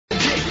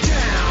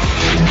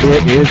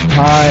It is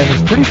time.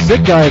 It's pretty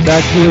sick, guys.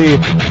 Actually,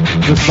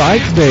 the side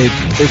stage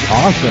is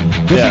awesome.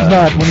 This is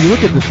not, when you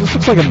look at this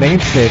looks like a main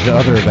stage at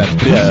other events.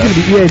 But this is going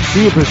to be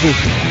EHP versus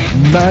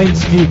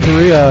MINESKI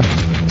Korea.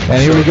 And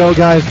here we go,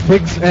 guys.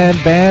 Picks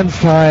and bans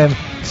time.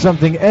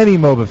 Something any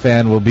MOBA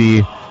fan will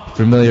be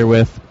familiar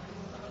with.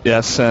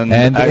 Yes, and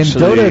actually,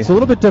 in Dota, it's a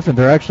little bit different.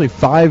 There are actually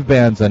 5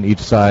 bans on each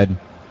side.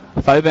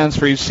 5 bans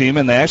for each team,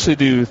 and they actually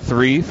do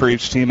 3 for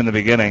each team in the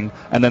beginning,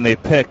 and then they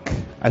pick,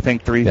 I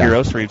think, 3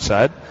 heroes for each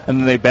side, and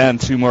then they ban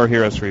 2 more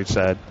heroes for each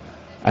side,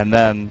 and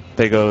then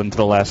they go into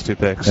the last 2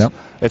 picks. Yep.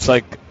 It's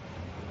like...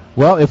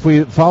 Well, if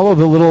we follow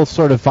the little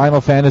sort of Final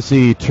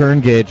Fantasy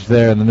turn gauge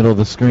there in the middle of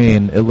the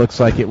screen, it looks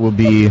like it will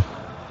be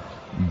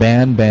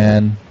ban,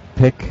 ban,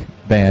 pick,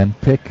 ban,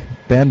 pick,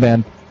 ban,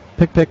 ban,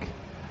 pick, pick.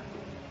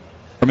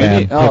 Or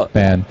maybe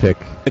ban, pick.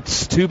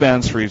 It's 2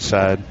 bans for each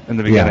side in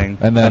the beginning,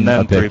 and then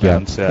 3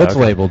 bans. Yeah, it's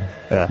labeled.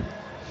 Yeah.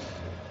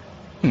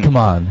 Come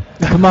on,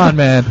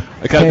 man.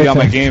 I gotta be on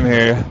my game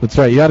here. That's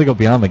right. You gotta go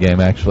beyond the game,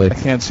 actually. I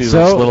can't see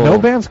so this little. No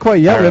bans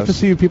quite yet. arrows. We have to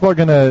see who people are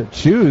gonna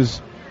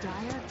choose.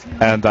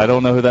 And I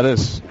don't know who that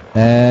is.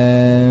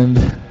 And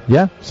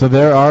yeah, so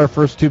there are our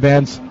first 2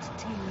 bans.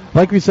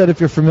 Like we said, if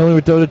you're familiar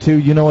with Dota 2,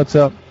 you know what's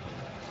up.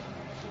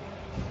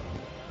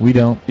 We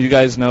don't. You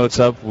guys know what's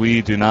up.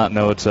 We do not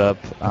know what's up.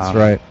 That's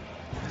right.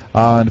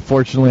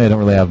 Unfortunately, I don't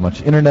really have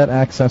much internet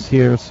access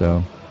here,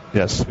 so...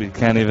 Yes, we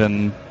can't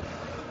even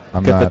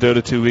get the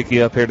Dota 2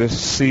 wiki up here to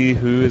see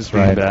who is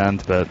being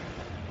banned, but...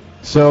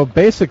 So,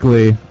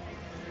 basically,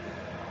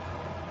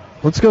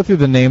 let's go through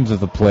the names of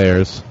the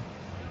players.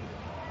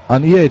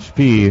 On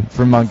EHP,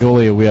 from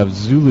Mongolia, we have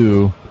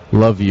Zulu,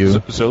 Love You.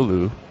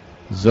 Zolu,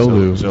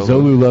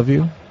 Love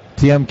You.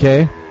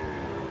 TMK,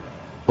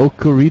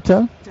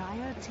 Okurita,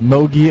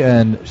 Mogi,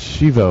 and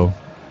Shivo.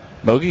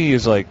 Mogi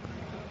is like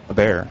a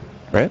bear,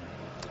 right?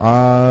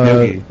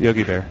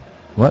 Yogi Bear.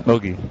 What?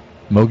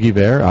 Mogi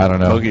Bear? I don't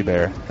know. Mogi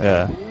Bear,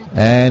 yeah.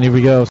 And here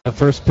we go. The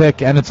first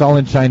pick, and it's all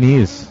in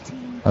Chinese,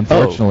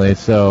 unfortunately.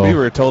 So we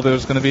were told it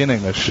was going to be in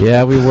English.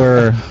 Yeah, we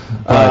were.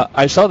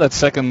 I saw that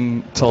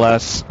second ban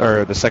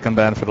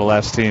for the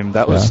last team.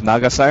 That was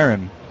Naga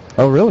Siren.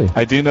 Oh, really?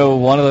 I do know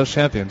one of those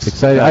champions.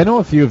 Excited. Yeah. I know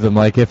a few of them.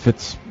 Like if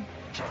it's,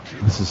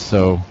 this is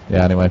so.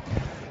 Yeah. Anyway,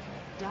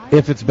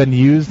 if it's been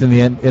used in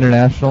the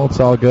international,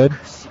 it's all good.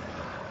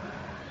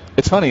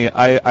 It's funny.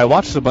 I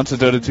watched a bunch of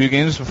Dota 2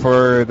 games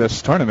before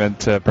this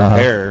tournament to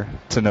prepare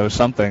to know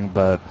something,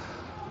 but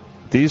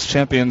these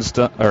champions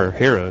or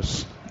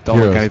heroes don't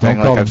look anything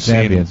like I've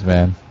seen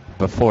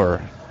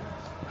before.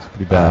 It's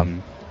pretty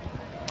bad.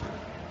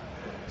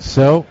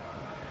 So,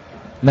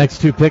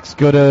 next 2 picks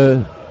go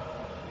to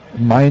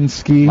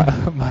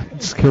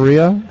MINESKI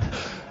Korea.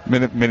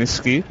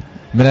 MINESKI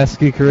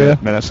Korea.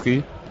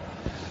 MINESKI.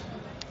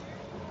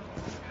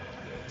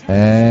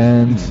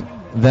 And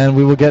then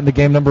we will get into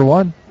game number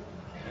 1.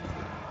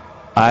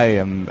 I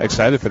am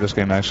excited for this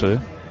game, actually.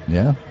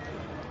 Yeah.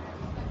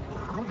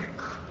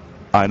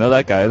 I know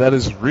that guy. That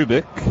is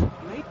Rubik.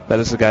 That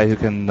is the guy who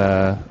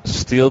can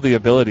steal the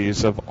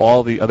abilities of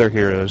all the other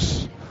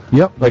heroes.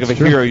 Yep, like if a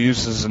hero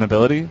uses an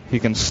ability, he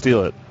can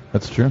steal it.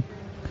 That's true.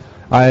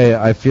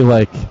 I feel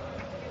like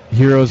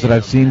heroes that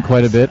I've seen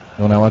quite a bit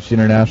when I watch the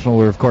international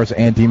were, of course,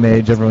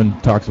 anti-mage.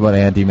 Everyone talks about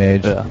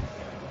anti-mage. Yeah.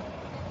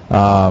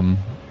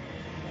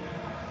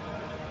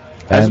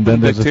 And then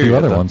there's a few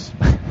other ones.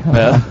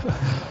 Yeah.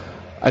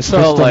 I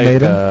saw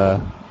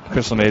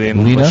Crystal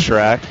Maiden, Lena?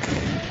 Leshrac.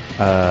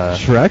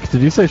 Shrek?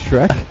 Did you say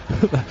Shrek?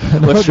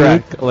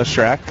 Leshrac.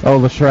 Oh,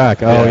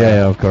 Leshrac. Oh,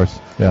 yeah, of course.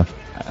 Yeah.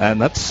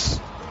 And that's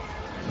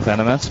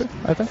Venomancer,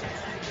 I think.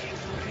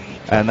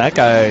 And that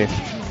guy...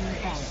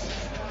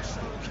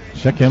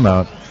 Check him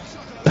out.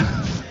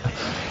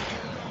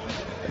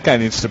 That guy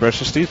needs to brush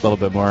his teeth a little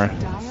bit more.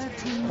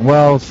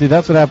 Well, see,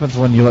 that's what happens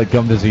when you let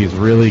gum disease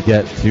really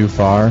get too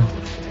far.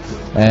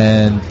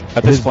 And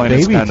at this point,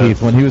 baby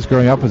teeth, when he was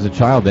growing up as a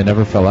child, they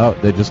never fell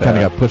out. They just kind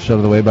of got pushed out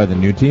of the way by the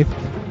new teeth.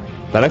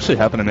 That actually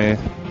happened to me.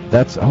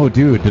 That's, oh,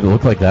 dude, did it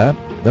look like that?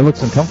 That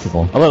looks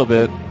uncomfortable. A little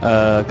bit.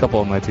 A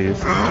couple of my teeth.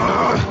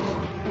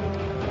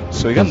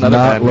 So we got another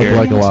band here. Does not look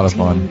like a lot of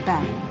fun.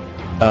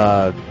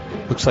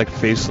 Looks like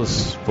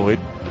Faceless Void.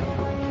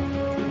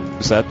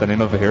 Is that the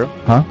name of a hero?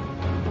 Huh?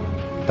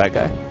 That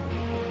guy.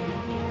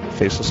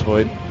 Faceless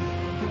Void.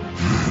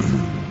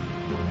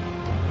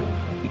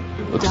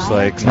 Looks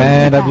like...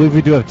 And I believe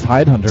we do have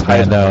Tidehunter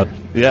banned out.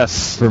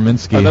 Yes. For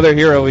MINESKI. Another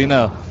hero we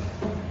know.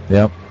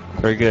 Yep.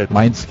 Very good.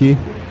 MINESKI.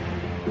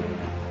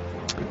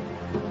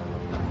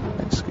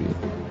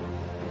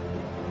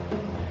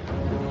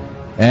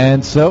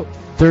 And so,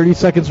 30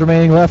 seconds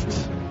remaining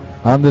left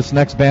on this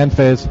next ban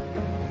phase.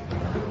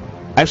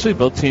 Actually,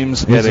 both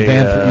teams get a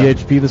ban for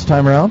EHP this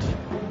time around.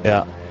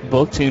 Yeah,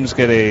 both teams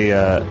get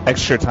a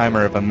extra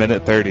timer of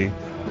 1:30,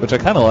 which I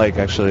kind of like,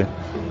 actually.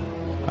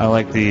 I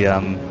like the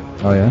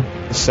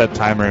set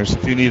timers.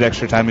 If you need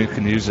extra time, you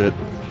can use it.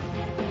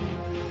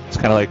 It's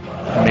kind of like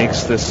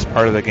makes this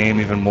part of the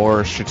game even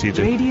more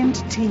strategic than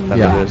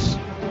it is.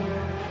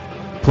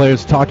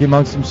 Players talking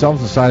amongst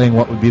themselves, deciding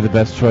what would be the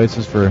best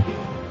choices for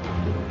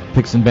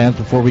picks and bans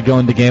before we go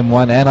into game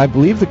one. And I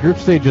believe the group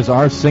stages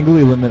are not single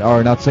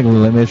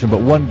elimination,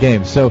 but one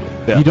game. So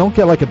you don't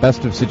get like a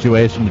best of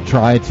situation to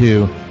try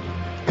to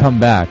come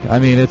back. I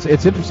mean, it's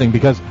interesting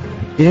because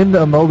in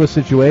a MOBA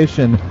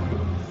situation,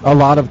 a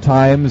lot of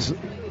times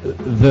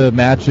the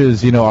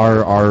matches,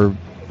 are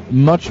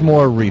much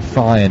more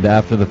refined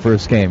after the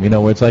first game.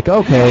 Where it's like,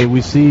 okay,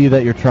 we see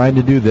that you're trying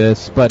to do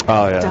this, but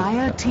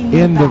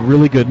in the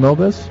really good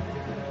MOBAs,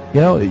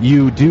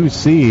 you do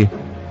see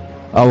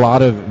a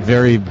lot of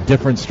very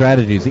different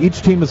strategies.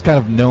 Each team is kind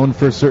of known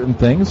for certain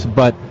things,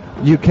 but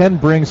you can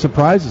bring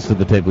surprises to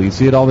the table. You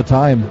see it all the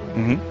time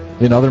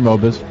in other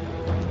MOBAs.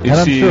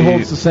 I'm sure the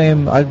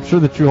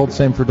true holds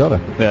the same for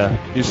Dota. Yeah,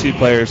 you see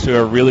players who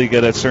are really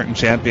good at certain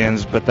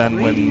champions, but then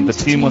when the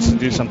team wants to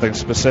do something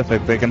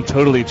specific, they can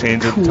totally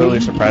change it, totally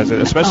surprise it,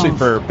 especially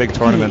for big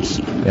tournaments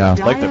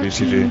like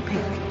WCG.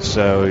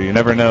 So you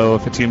never know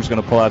if a team's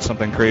going to pull out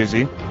something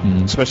crazy,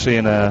 especially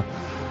in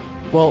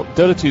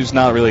Dota 2 is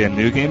not really a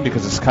new game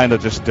because it's kind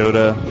of just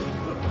Dota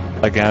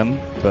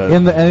again. But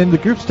in the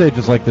group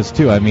stages like this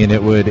too, I mean,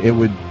 it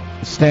would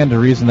stand to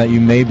reason that you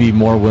may be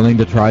more willing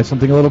to try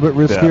something a little bit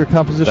riskier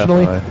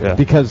compositionally,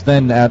 because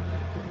then at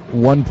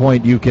one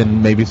point you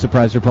can maybe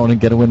surprise your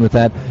opponent, get a win with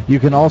that. You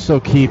can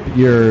also keep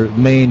your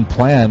main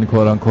plan,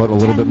 quote unquote, a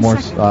little bit more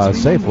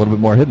safe, a little bit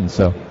more hidden.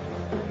 So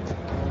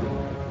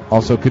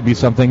also could be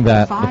something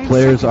that the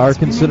players are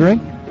considering.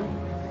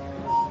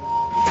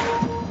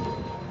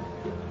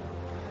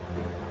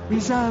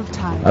 Reserve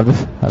time. I've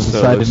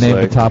decided to name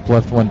the top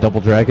left one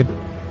Double Dragon.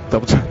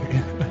 Double Dragon.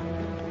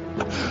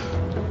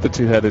 The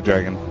two-headed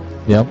dragon.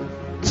 Yep.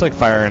 It's like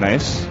fire and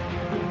ice.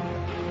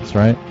 That's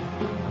right.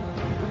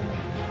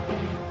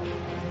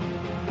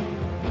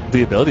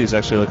 The abilities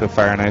actually look like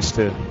fire and ice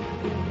too.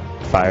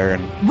 Fire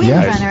and ice.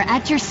 Windrunner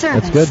at your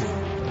service. That's good.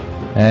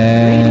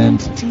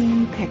 And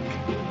team pick.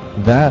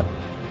 That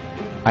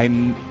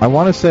I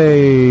want to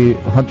say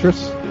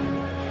Huntress.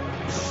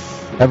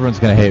 Everyone's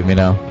gonna hate me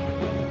now.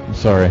 I'm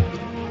sorry.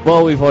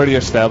 Well, we've already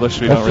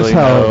established we don't really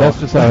know. That's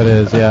just how it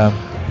is. Yeah.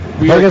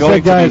 Like I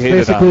said, guys,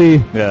 basically,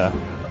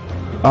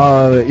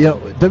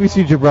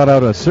 WCG brought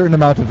out a certain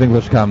amount of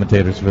English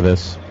commentators for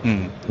this.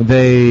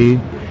 They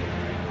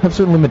have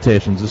certain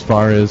limitations as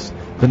far as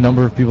the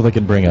number of people they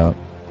can bring out.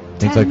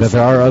 Things like that.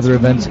 There are other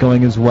events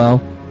going as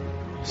well.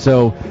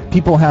 So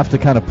people have to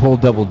kind of pull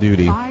double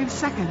duty. 5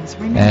 seconds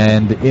remaining.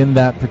 And in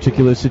that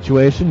particular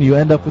situation, you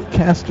end up with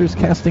casters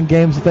casting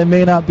games that they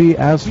may not be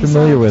as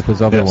familiar with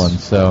as other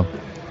ones. So,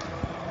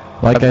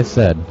 like I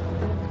said,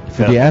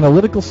 for the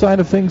analytical side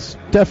of things,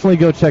 definitely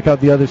go check out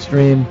the other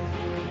stream.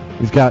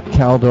 We've got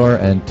Caldor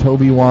and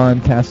Toby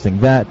Wan casting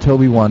that.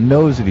 Toby Wan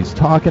knows what he's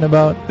talking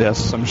about.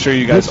 Yes, I'm sure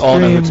you guys all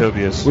know who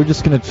Toby is. We're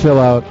just going to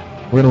chill out.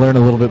 We're going to learn a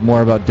little bit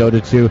more about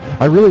Dota 2.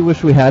 I really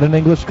wish we had an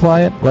English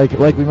client. Like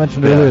we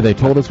mentioned earlier, they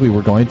told us we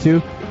were going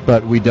to,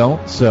 but we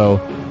don't. So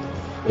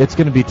it's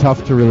going to be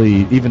tough to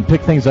really even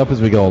pick things up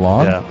as we go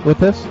along with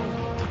this.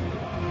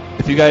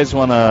 If you guys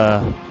want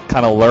to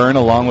kind of learn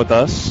along with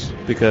us,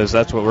 because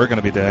that's what we're going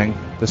to be doing.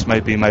 This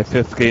might be my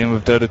 5th game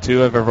of Dota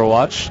 2 I've ever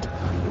watched.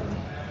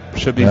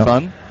 Should be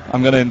fun.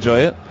 I'm going to enjoy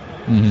it.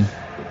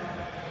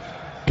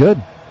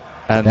 Good.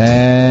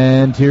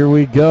 And here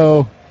we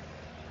go.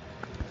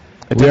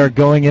 We are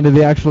going into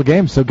the actual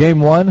game. So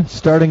game 1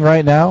 starting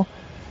right now.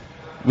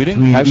 We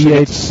didn't actually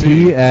get to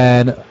see.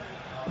 And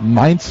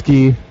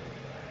MINESKI.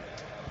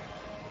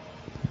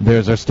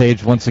 There's our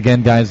stage once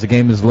again, guys. The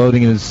game is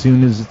loading, and as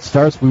soon as it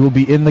starts, we will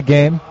be in the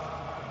game.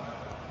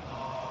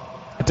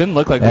 It didn't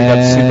look like we got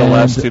to see the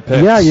last 2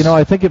 picks. Yeah,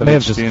 I think it may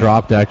have just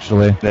dropped,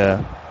 actually.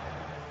 Yeah.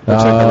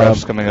 Looks like the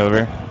ref's coming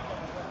over.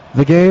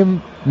 The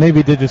game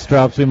maybe did just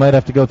drop, so we might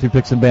have to go through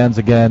picks and bans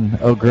again.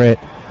 Oh, great.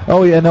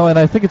 Oh, yeah, no, and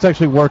I think it's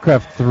actually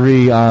Warcraft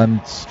 3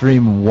 on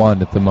Stream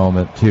 1 at the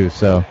moment, too,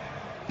 so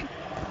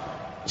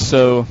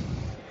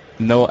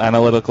no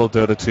analytical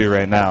Dota 2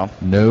 right now.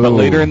 No. But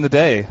later in the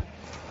day.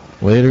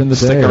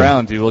 Stick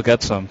around, you will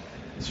get some.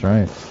 That's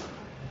right.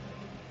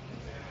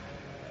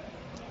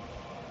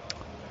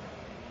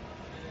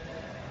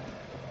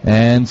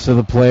 And so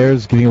the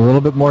players getting a little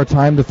bit more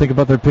time to think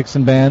about their picks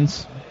and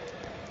bans.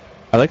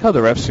 I like how the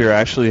refs here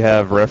actually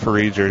have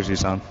referee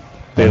jerseys on.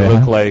 They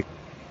look like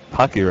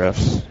hockey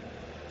refs.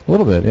 A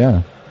little bit,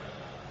 yeah.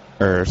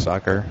 Or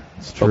soccer.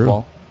 It's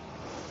football. True.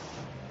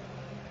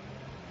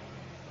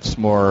 It's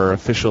more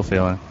official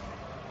feeling.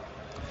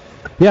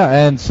 Yeah,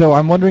 and so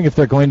I'm wondering if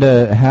they're going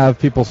to have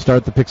people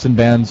start the picks and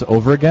bans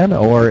over again,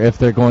 or if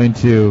they're going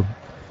to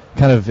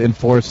kind of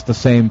enforce the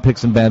same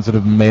picks and bans that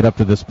have been made up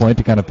to this point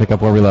to kind of pick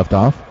up where we left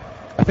off.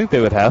 I think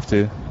they would have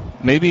to.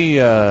 Maybe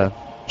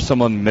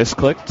someone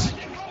misclicked,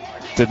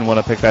 didn't want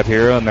to pick that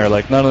hero, and they're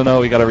like, no,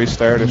 we got to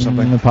restart or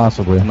something.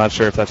 Possibly. I'm not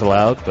sure if that's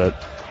allowed,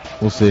 but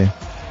we'll see.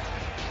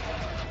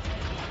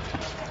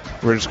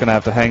 We're just going to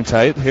have to hang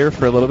tight here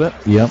for a little bit.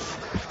 Yep.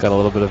 Got a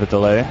little bit of a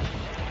delay.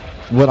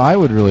 What I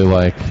would really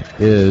like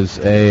is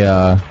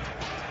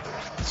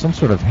some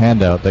sort of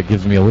handout that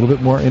gives me a little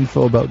bit more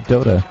info about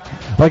Dota.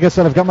 Like I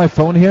said, I've got my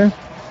phone here,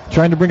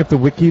 trying to bring up the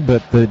wiki,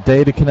 but the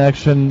data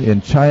connection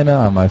in China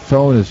on my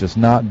phone has just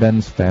not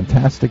been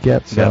fantastic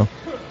yet. So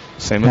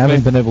Same with haven't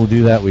me. been able to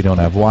do that. We don't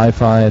have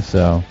Wi-Fi,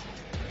 so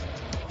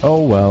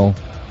oh well.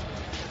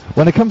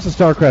 When it comes to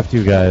StarCraft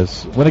 2,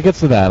 guys, when it gets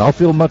to that, I'll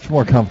feel much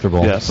more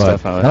comfortable. Yes,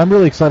 definitely. And I'm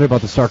really excited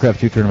about the StarCraft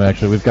 2 tournament,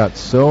 actually. We've got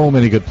so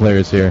many good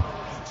players here.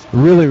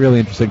 Really, really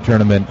interesting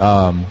tournament.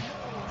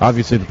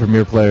 Obviously, the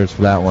premier players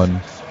for that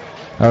one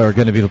are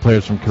going to be the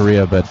players from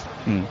Korea, but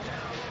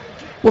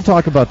we'll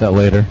talk about that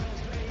later.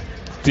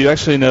 Do you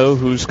actually know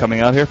who's coming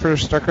out here for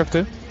StarCraft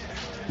 2?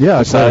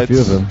 Yeah, quite a few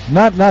of them.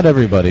 Not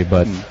everybody,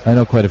 but I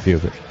know quite a few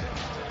of it.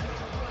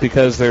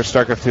 Because there's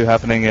StarCraft 2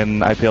 happening in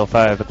IPL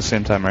 5 at the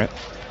same time, right?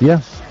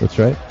 Yeah, that's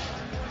right.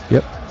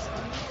 Yep.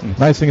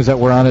 Nice thing is that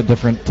we're on at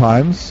different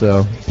times,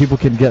 so people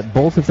can get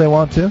both if they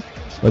want to.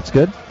 That's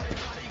good.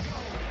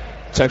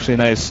 It's actually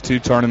nice. 2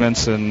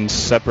 tournaments in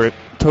separate,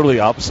 totally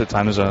opposite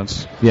time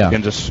zones. Yeah. You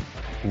can just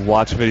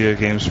watch video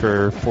games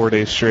for 4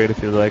 days straight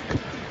if you like.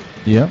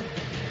 Yeah.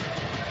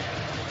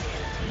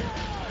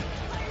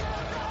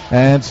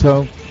 And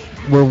so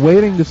we're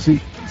waiting to see,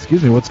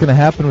 what's going to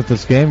happen with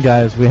this game,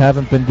 guys. We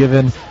haven't been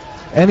given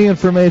any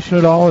information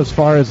at all as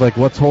far as like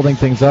what's holding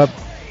things up.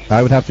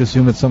 I would have to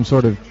assume it's some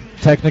sort of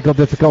technical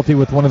difficulty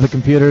with one of the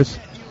computers.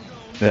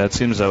 Yeah, it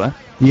seems that way.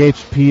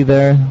 EHP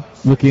there,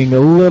 looking a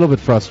little bit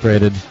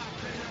frustrated,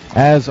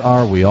 as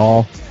are we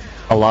all.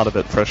 A lot of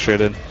it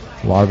frustrated.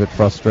 A lot of it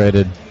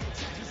frustrated.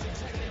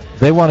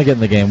 They want to get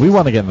in the game. We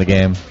want to get in the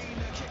game.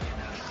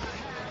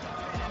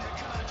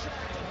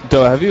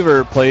 Doe, have you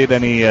ever played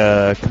any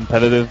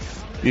competitive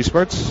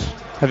esports?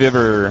 Have you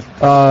ever...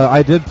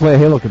 I did play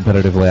Halo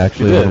competitively,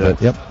 actually, a little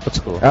bit. Yep. That's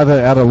cool.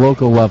 At a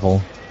local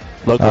level.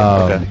 Local,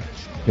 okay.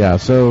 Yeah,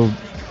 so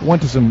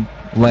went to some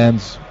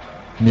lands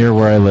near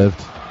where I lived.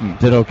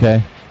 Did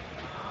okay.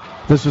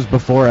 This was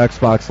before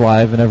Xbox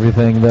Live and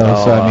everything, though.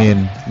 Oh, so, I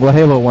mean,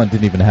 Halo 1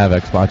 didn't even have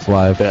Xbox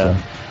Live. Yeah.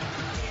 So.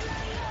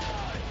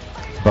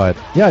 But,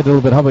 yeah, I did a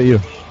little bit. How about you?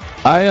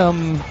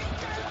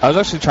 I was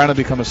actually trying to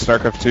become a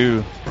StarCraft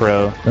 2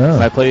 pro. Oh.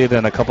 And I played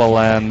in a couple of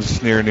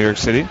lands near New York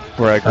City,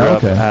 where I grew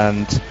up,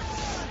 and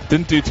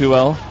didn't do too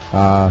well.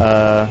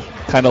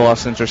 Kind of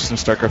lost interest in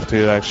StarCraft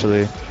 2,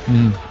 actually,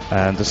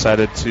 and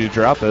decided to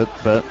drop it.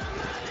 But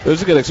it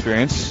was a good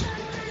experience.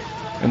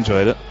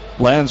 Enjoyed it.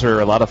 Lands were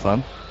a lot of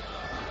fun.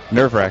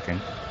 Nerve-wracking.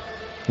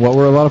 What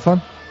were a lot of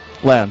fun?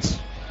 Lands.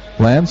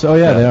 Lands? Oh,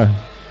 yeah. They are.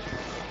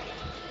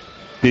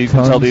 You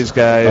can tell these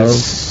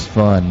guys...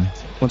 fun.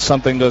 When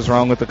something goes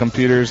wrong with the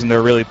computers and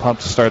they're really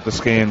pumped to start this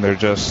game, they're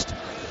just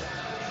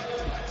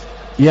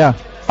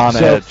on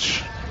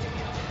edge.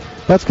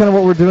 That's kind of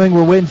what we're doing.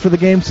 We're waiting for the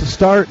games to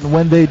start, and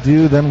when they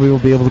do, then we will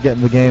be able to get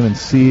in the game and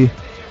see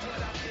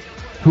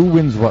who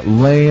wins what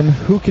lane,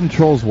 who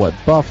controls what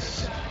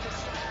buffs,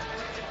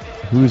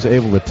 who's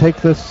able to take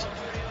this.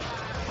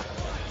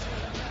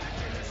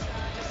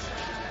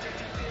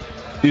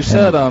 You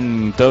said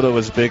Dota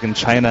was big in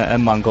China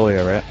and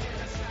Mongolia, right?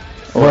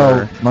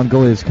 Well,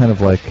 Mongolia is kind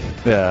of like...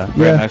 right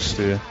next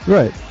to you.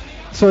 Right.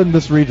 So in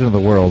this region of the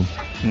world,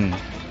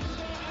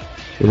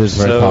 it is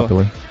very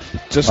popular.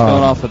 Just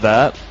going off of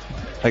that,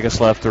 I guess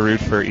we'll have to root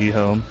for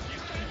eHome,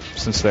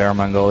 since they are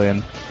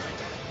Mongolian.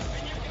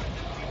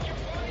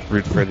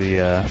 Root for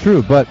the...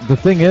 True, but the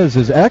thing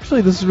is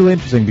actually this is really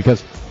interesting,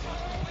 because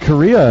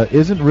Korea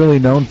isn't really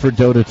known for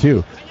Dota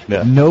 2.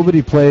 Yeah.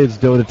 Nobody plays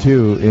Dota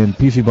 2 in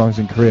PC bunks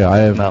in Korea. I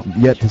have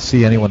yet to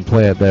see anyone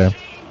play it there.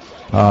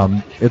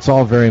 It's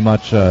all very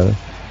much a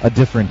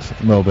different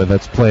MOBA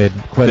that's played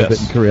quite a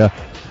bit in Korea.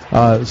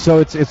 So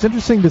it's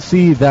interesting to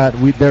see that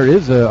there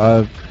is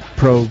a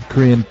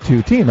pro-Korean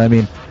 2 team. I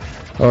mean,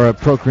 or a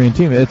pro-Korean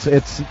team.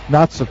 It's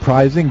not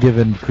surprising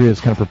given Korea's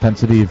kind of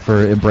propensity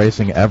for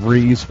embracing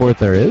every esport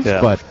there is.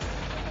 Yeah. But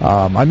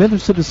I'm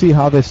interested to see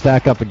how they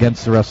stack up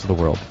against the rest of the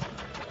world.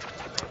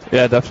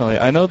 Yeah, definitely.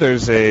 I know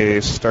there's a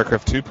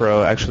StarCraft 2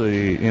 pro,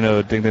 actually,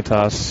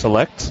 Dignitas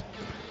Select,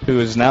 who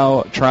is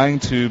now trying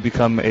to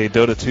become a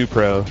Dota 2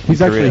 pro.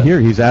 He's actually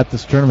here. He's at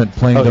this tournament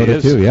playing Dota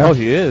 2. Yeah. Oh,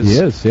 he is? He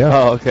is, yeah.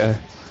 Oh, okay.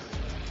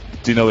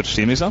 Do you know which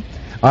team he's on?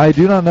 I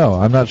do not know.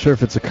 I'm not sure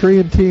if it's a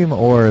Korean team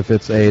or if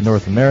it's a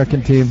North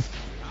American team.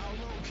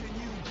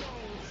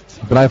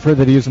 But I've heard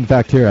that he is, in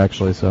fact, here,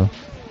 actually, so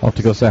I'll have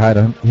to go say hi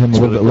to him a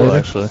little bit later.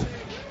 Actually.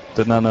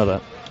 Did not know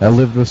that. I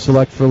lived with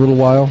Select for a little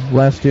while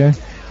last year.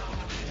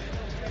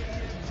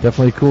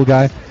 Definitely a cool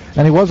guy.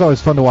 And he was always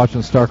fun to watch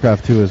in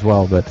StarCraft 2 as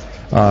well, but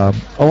a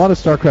lot of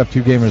StarCraft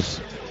 2 gamers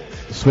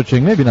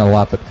switching, maybe not a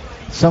lot, but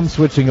some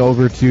switching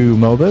over to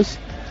MOBAs.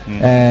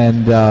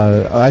 And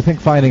I think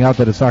finding out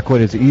that it's not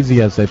quite as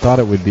easy as they thought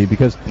it would be,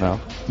 because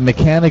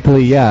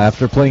mechanically,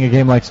 after playing a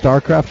game like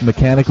StarCraft,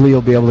 mechanically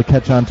you'll be able to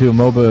catch on to a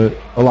MOBA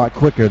a lot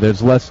quicker.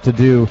 There's less to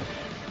do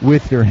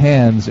with your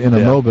hands in a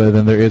MOBA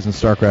than there is in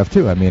StarCraft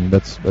 2. I mean,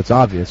 that's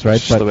obvious, right?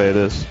 It's just the way it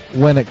is.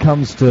 When it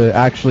comes to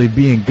actually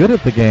being good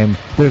at the game,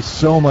 there's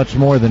so much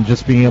more than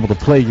just being able to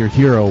play your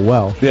hero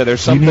well. Yeah,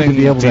 there's something You need to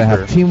be able deeper. to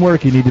have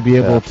teamwork. You need to be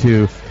able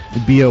to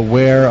be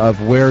aware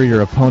of where your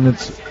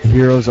opponent's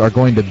heroes are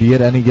going to be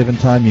at any given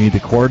time. You need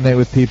to coordinate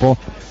with people.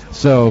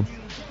 So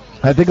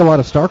I think a lot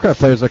of StarCraft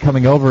players are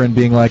coming over and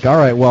being like, all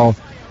right, well,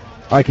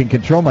 I can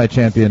control my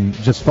champion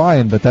just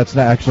fine, but that's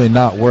actually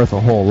not worth a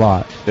whole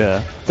lot.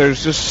 Yeah,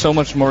 there's just so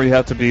much more you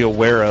have to be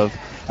aware of.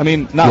 I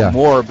mean, not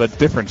more, but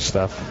different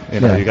stuff.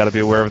 You know, you got to be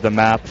aware of the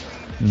map.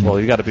 Well,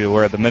 you got to be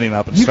aware of the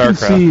mini-map in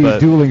StarCraft. You can see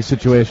dueling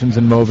situations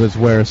in MOBAs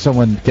where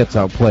someone gets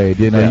outplayed.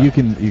 You know, you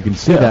can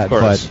see that,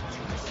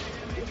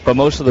 but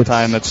most of the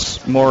time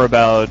it's more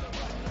about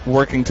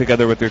working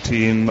together with your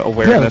team,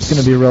 awareness. Yeah, it's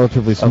going to be a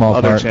relatively small of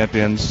other part.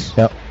 champions.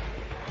 Yep.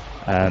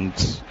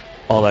 And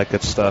all that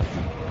good stuff.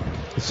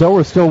 So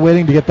we're still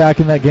waiting to get back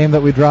in that game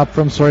that we dropped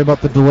from. Sorry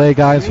about the delay,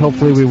 guys.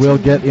 Hopefully we will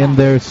get in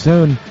there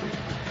soon.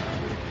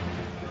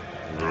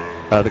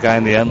 The guy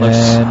in the end looks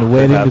and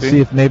waiting happy. to see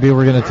if maybe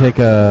we're going to take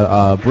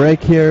a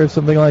break here or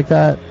something like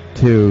that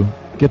to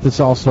get this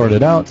all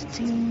sorted out.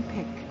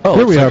 Oh,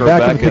 here we are,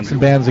 back in the picks and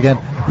bans again.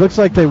 Looks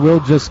like they will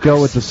just go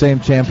with the same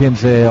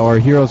champions or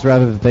heroes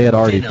rather that they had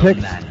already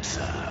picked.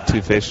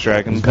 Two-Faced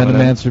Dragon.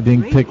 Venomancer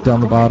being picked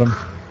on the bottom.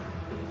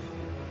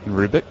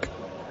 Rubik.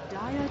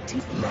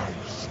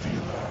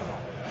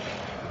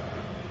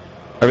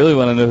 I really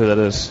want to know who that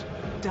is.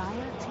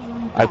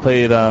 I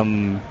played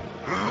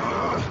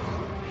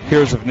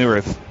Heroes of New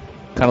Earth.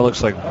 Kind of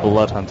looks like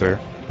Blood Hunter.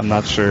 I'm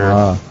not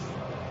sure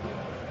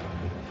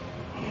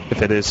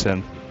if it is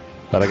him,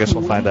 but I guess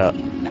we'll find out.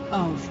 And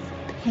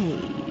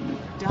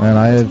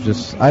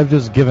I've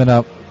just given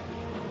up.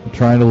 I'm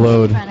trying to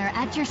load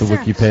the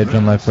wiki page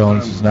on my phone.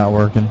 It's just not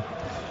working.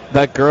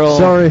 That girl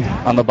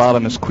on the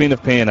bottom is Queen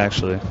of Pain,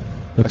 actually.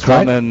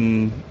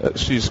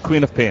 That's she's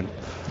Queen of Pain.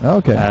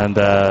 Okay.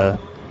 And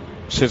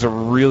she has a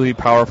really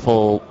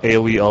powerful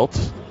AoE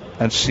ult,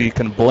 and she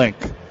can blink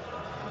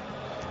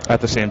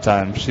at the same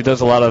time. She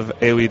does a lot of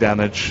AoE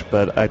damage,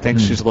 but I think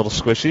she's a little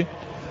squishy,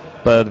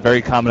 but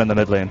very common in the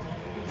mid lane,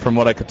 from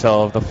what I could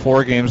tell of the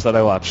 4 games that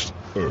I watched.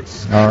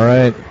 All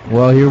right.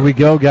 Well, here we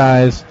go,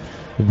 guys.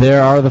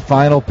 There are the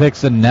final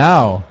picks, and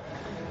now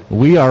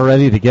we are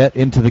ready to get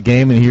into the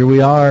game, and here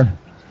we are.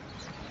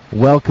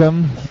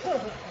 Welcome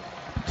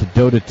to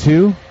Dota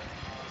 2.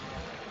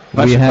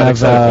 We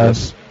have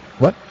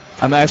what?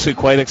 I'm actually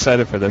quite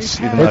excited for this,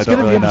 even though I It's don't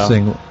going to really be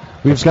interesting. know.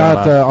 We've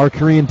got our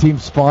Korean team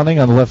spawning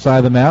on the left side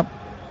of the map,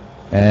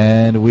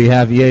 and we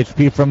have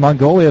EHP from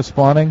Mongolia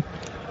spawning.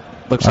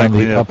 Looks like we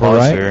need a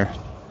pause here.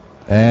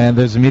 And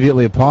there's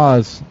immediately a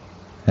pause,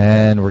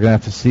 and we're going to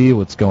have to see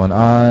what's going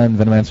on.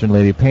 Venomancer and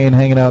Lady Pain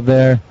hanging out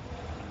there.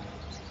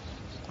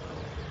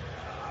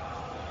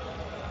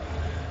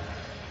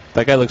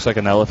 That guy looks like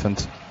an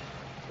elephant.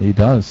 He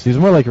does. He's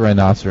more like a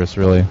rhinoceros,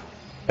 really.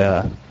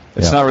 Yeah.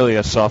 It's not really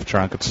a soft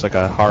trunk. It's like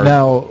a hard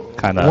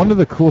kind of... One of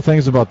the cool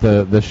things about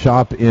the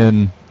shop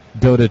in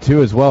Dota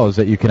 2 as well is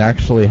that you can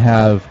actually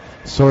have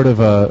sort of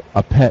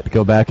a pet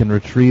go back and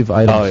retrieve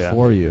items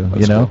for you,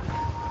 That's cool.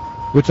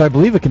 Which I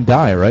believe it can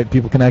die, right?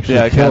 People can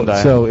actually kill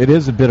it, so it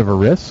is a bit of a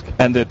risk.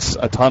 And it's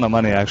a ton of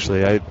money,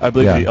 actually. I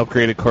believe the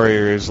upgraded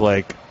courier is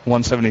like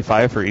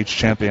 $175 for each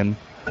champion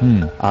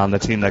on the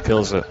team that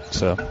kills it.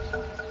 So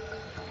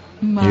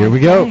here we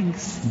go.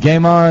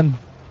 Game on.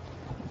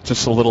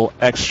 Just a little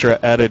extra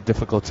added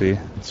difficulty.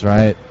 That's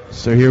right.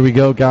 So here we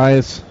go,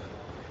 guys.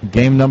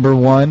 Game number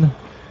 1.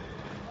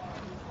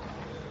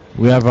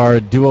 We have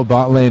our duo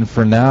bot lane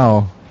for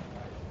now,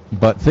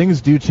 but things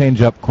do change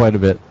up quite a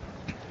bit.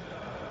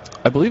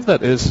 I believe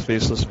that is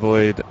Faceless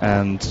Void,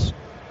 and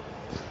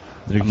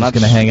they're just going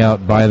to hang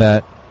out by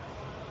that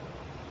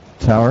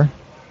tower.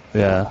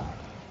 Yeah.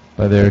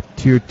 By their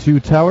tier 2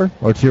 tower,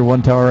 or tier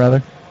 1 tower,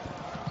 rather.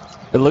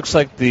 It looks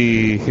like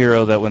the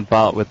hero that went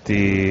bot with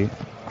the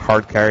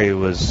hard carry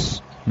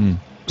was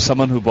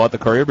someone who bought the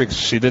courier because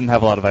she didn't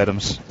have a lot of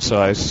items, so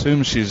I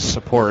assume she's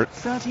support.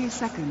 30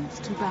 seconds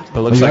to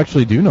battle. But you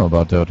actually do know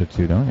about Dota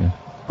 2, don't you?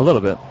 A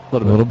little bit. A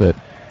little bit.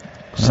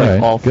 Looks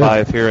like all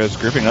 5 heroes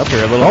grouping up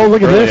here.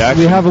 Look at this.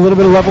 Action. We have a little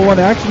bit of level 1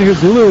 action here.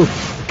 Zulu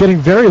getting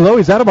very low.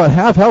 He's at about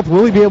half health.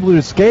 Will he be able to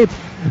escape?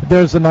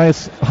 There's a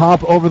nice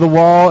hop over the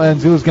wall, and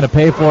Zulu's going to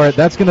pay for it.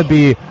 That's going to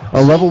be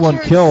a level 1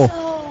 kill.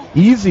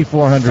 Easy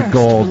 400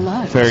 gold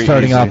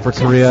starting off for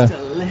Korea.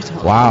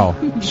 Wow.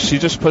 She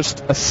just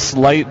pushed a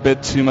slight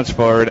bit too much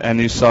forward, and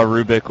you saw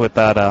Rubik with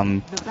that,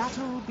 I'm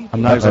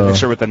not exactly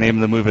sure what the name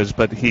of the move is,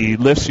 but he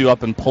lifts you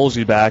up and pulls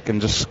you back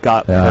and just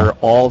got her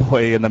all the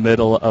way in the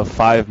middle of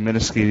 5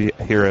 MINESKI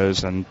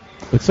heroes. And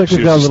looks like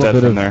we've got a little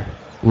bit of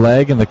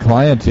lag in the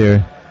client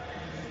here.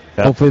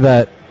 Yep. Hopefully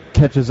that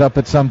catches up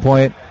at some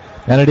point.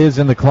 And it is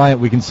in the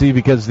client, we can see,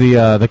 because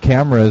the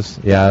cameras,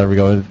 there we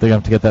go, they're going to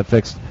have to get that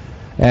fixed.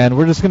 And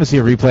we're just going to see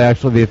a replay,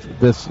 actually,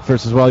 this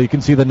first as well. You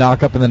can see the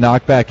knock-up and the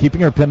knockback,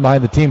 keeping her pinned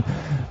behind the team.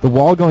 The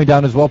wall going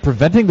down as well,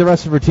 preventing the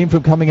rest of her team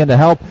from coming in to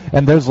help.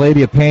 And there's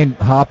Lady of Pain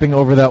hopping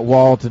over that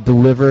wall to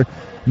deliver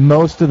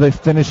most of the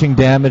finishing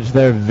damage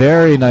there.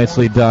 Very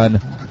nicely done.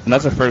 And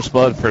that's a first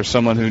blood for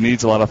someone who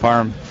needs a lot of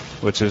farm,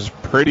 which is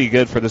pretty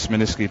good for this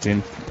MINESKI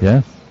team.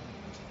 Yeah.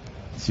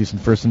 See some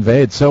first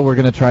invade. So we're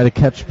going to try to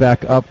catch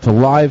back up to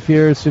live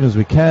here as soon as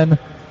we can.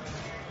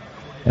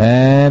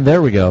 And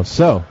there we go.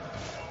 So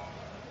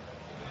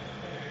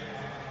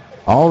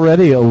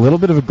already a little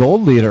bit of a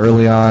gold lead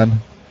early on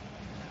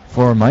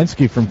for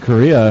MINESKI from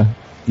Korea.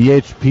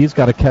 EHP's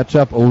got to catch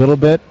up a little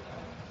bit.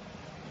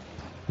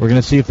 We're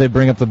going to see if they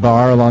bring up the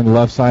bar along the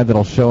left side.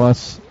 That'll show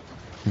us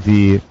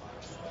the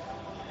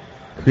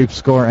creep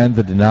score and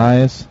the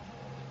denies.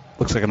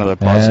 Looks like another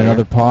pause. And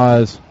another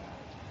pause.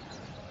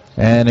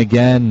 And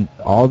again,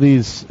 all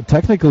these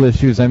technical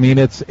issues. I mean,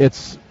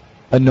 it's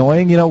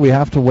annoying, we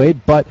have to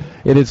wait, but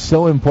it is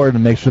so important to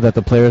make sure that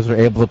the players are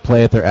able to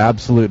play at their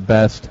absolute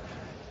best.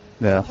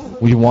 Yeah.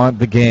 We want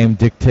the game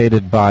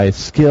dictated by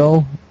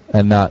skill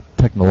and not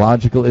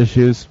technological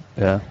issues.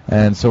 Yeah.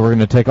 And so we're going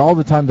to take all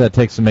the time that it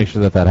takes to make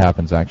sure that that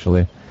happens,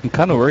 actually. I'm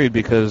kind of worried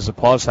because the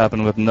pause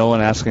happened with no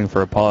one asking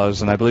for a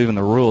pause, and I believe in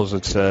the rules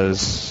it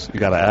says you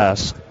got to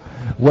ask.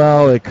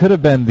 Well, it could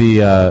have been the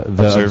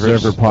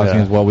observer pausing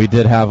as well. We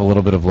did have a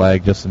little bit of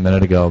lag just a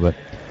minute ago, but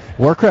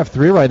Warcraft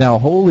 3 right now,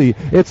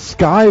 it's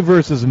Sky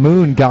versus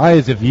Moon.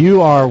 Guys, if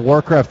you are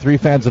Warcraft 3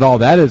 fans at all,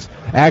 that is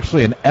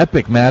actually an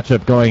epic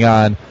matchup going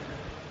on.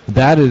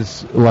 That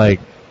is like...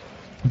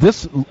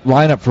 This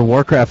lineup for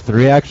Warcraft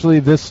 3,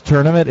 actually, this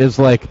tournament is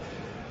like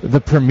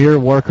the premier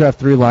Warcraft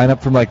 3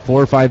 lineup from like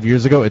 4 or 5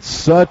 years ago. It's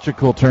such a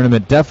cool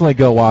tournament. Definitely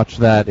go watch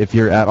that if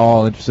you're at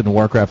all interested in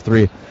Warcraft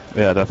 3.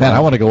 Yeah, definitely. Man,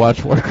 I want to go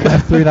watch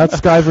Warcraft 3, not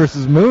Sky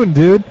versus Moon,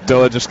 dude.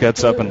 Doa just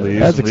gets up and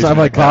leaves. That's exciting. I'm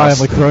like, I'm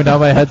like throwing down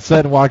my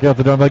headset and walking out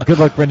the door. I'm like, good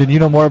luck, Brendan. You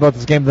know more about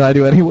this game than I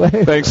do anyway.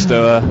 Thanks,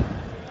 Doa.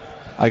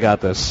 I got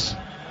this.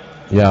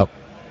 Yep.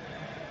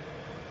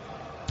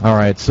 All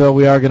right, so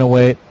we are going to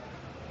wait.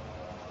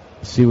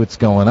 See what's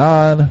going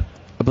on.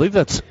 I believe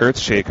that's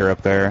Earthshaker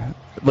up there.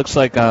 It looks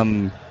like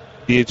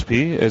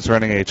EHP is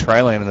running a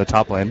tri-lane in the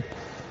top lane.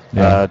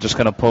 Yeah. Just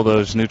going to pull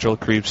those neutral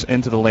creeps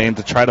into the lane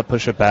to try to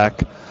push it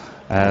back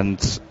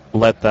and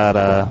let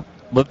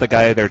the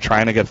guy they're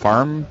trying to get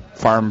farm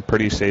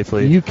pretty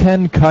safely. You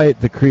can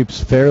kite the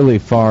creeps fairly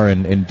far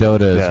in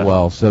Dota as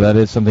well, so that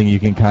is something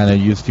you can kind of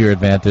use to your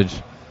advantage,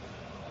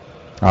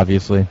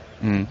 obviously.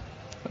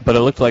 But it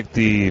looked like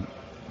the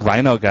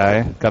Rhino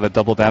guy got a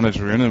double damage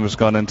rune and was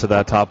going into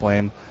that top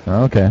lane.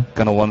 Oh, okay.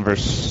 Gonna 1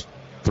 versus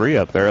 3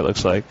 up there, it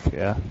looks like.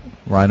 Yeah.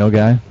 Rhino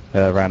guy?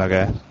 Yeah, Rhino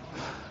guy.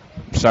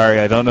 Sorry,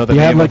 I don't know the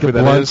name. He had like a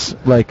blunt,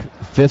 like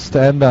fist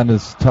end on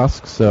his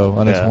tusk, so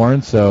on his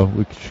horn, so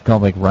we should call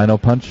him like Rhino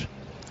Punch.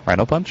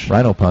 Rhino Punch?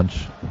 Rhino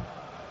Punch.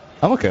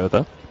 I'm okay with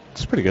that.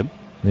 It's pretty good.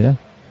 Yeah.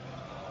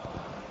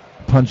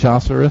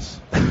 Punchosaurus?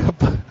 I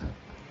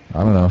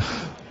don't know.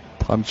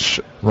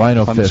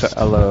 Rhino Fist.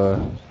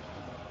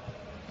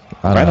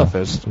 Rhino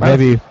Fist.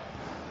 Maybe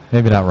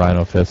not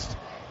Rhino Fist.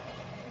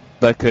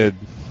 That could,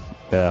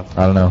 yeah.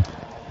 I don't know.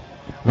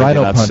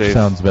 Rhino Punch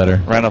sounds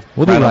better.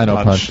 We'll do Rhino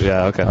Punch.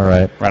 Yeah, okay. All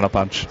right. Rhino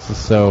Punch. This is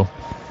so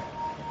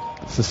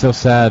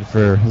sad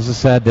this is a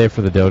sad day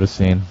for the Dota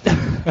scene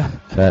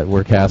that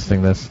we're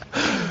casting this.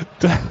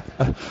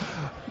 The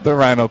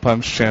Rhino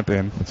Punch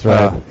champion. That's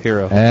right.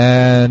 Hero.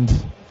 And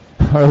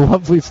our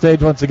lovely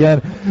stage once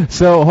again.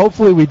 So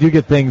hopefully we do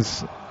get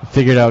things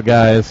figured out,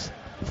 guys.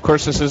 Of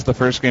course, this is the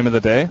first game of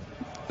the day.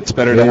 It's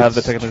better to have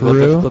the technical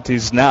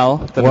difficulties now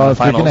than in the finals. Well, if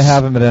you're going to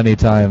have them at any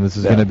time, this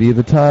is going to be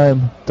the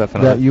time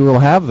that you will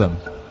have them.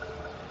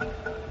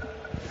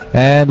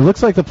 And it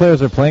looks like the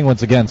players are playing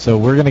once again, so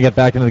we're going to get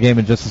back into the game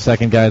in just a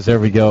second, guys. There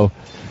we go.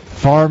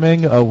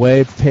 Farming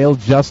away, Pale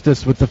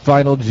Justice with the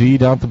final G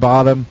down at the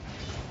bottom.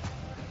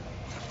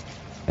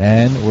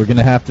 And we're going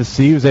to have to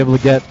see who's able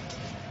to get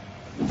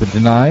the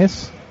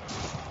denies.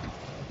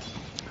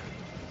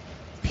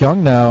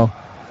 Pyong now.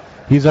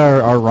 He's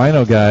our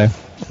Rhino guy,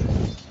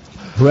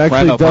 who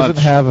actually doesn't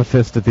have a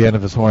fist at the end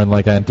of his horn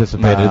like I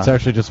anticipated. Nah. It's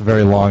actually just a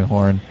very long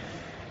horn.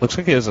 Looks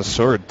like he has a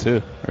sword,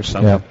 too, or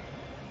something. Yeah.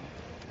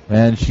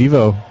 And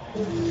Shivo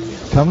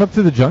coming up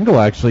through the jungle,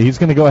 actually. He's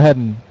going to go ahead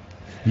and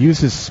use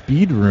his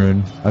speed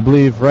rune, I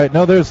believe, right?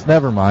 No,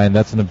 never mind.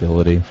 That's an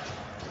ability.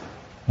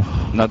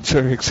 Not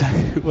sure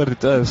exactly what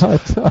it does.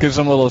 Gives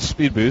him a little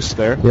speed boost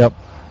there. Yep.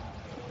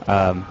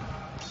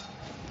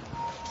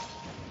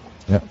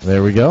 Yep,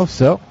 there we go.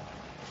 So...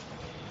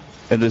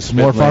 And this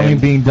more farming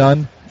being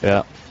done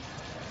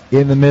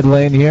in the mid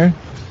lane here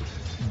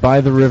by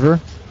the river.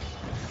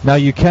 Now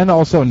you can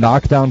also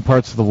knock down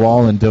parts of the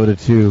wall in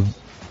Dota 2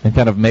 and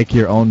kind of make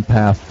your own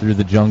path through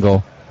the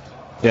jungle.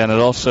 Yeah, and it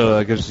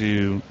also gives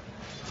you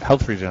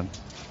health regen.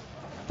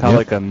 Kind of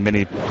like a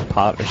mini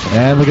pot or something.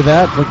 And look at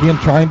that. Look at him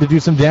trying to do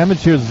some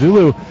damage here.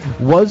 Zulu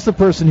was the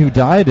person who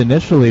died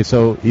initially,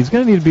 so he's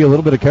going to need to be a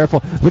little bit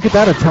careful. Look at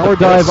that, a tower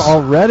dive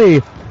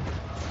already.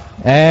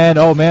 And,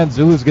 oh, man,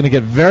 Zulu's going to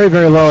get very,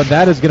 very low, and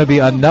that is going to be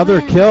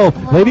another kill.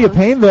 Lady of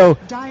Pain, though,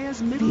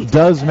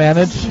 does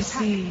manage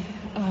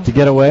to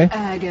get away.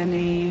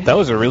 That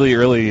was a really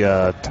early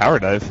tower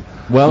dive.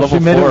 Well, she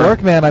made it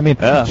work, man. I mean,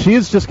 she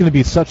is just going to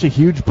be such a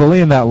huge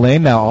bully in that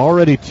lane now.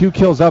 Already 2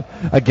 kills up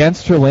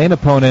against her lane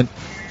opponent.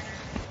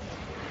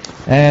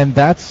 And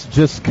that's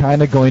just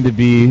kind of going to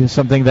be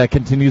something that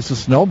continues to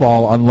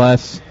snowball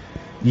unless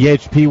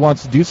EHP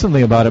wants to do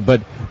something about it.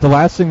 But the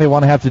last thing they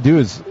want to have to do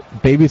is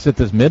babysit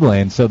this mid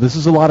lane. So this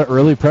is a lot of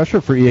early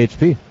pressure for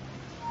EHP.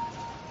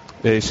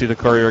 Yeah, you see the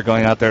courier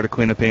going out there to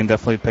Queen of Pain,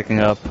 definitely picking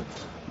up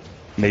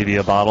maybe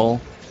a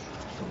bottle.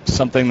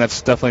 something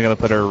that's definitely going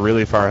to put her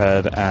really far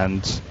ahead,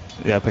 and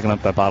yeah, picking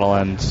up that bottle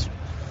and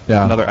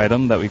another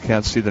item that we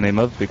can't see the name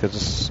of because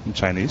it's in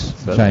Chinese.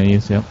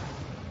 Chinese, yeah.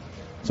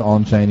 It's all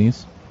in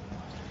Chinese.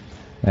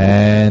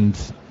 And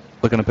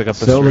looking to pick up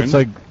the So it looks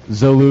like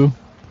Zolu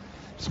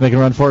just making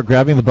a run for it,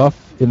 grabbing the buff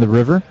in the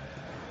river.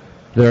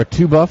 There are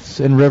 2 buffs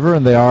in river,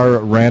 and they are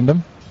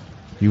random.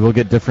 You will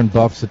get different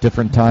buffs at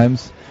different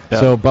times.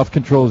 Yeah. So buff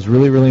control is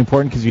really, really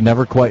important because you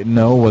never quite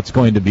know what's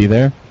going to be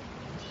there.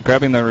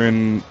 Grabbing the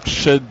rune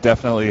should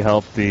definitely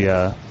help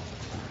the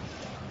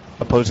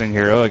opposing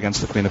hero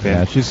against the Queen of Pain.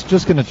 Yeah, she's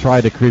just going to try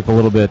to creep a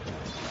little bit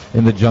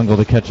in the jungle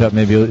to catch up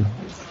maybe.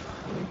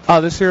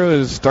 Oh, this hero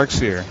is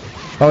Darkseer.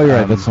 Oh, you're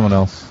right. That's someone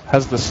else.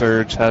 Has the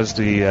surge, has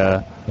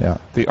the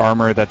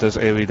armor that does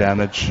AoE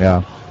damage.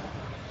 Yeah.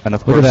 And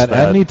of Look course at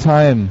that.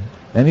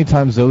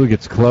 Anytime Zolu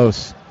gets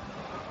close,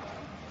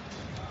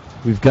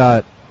 we've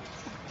got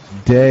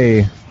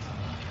Day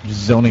just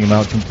zoning him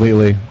out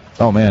completely.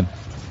 Oh, man.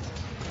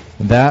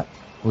 And that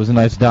was a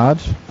nice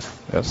dodge.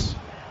 Yes.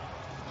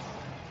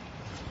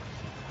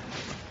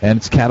 And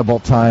it's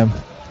catapult time.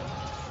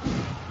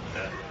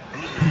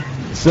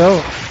 So,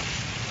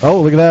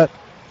 look at that.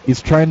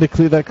 He's trying to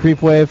clear that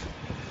creep wave.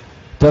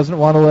 Doesn't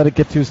want to let it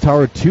get to his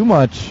tower too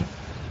much.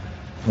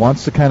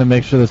 Wants to kind of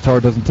make sure this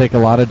tower doesn't take a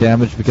lot of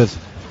damage because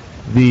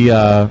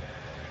the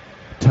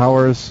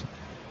towers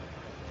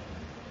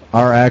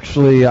are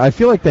actually, I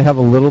feel like they have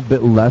a little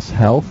bit less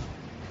health.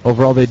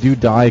 Overall, they do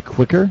die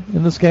quicker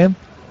in this game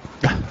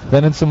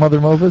than in some other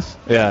MOBAs.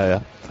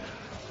 Yeah.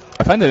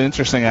 I find it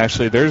interesting,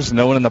 actually. There's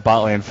no one in the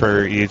bot lane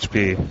for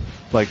EHP.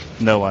 Like,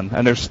 no one.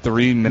 And there's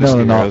 3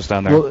 MINESKI heroes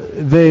down there. Well,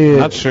 I'm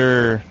not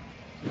sure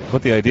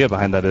what the idea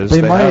behind that is.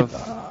 They might,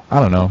 I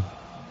don't know.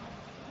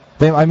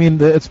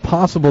 It's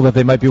possible that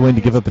they might be willing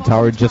to give up the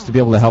tower just to be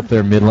able to help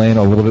their mid lane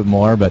a little bit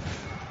more, but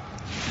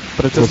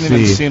it doesn't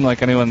even seem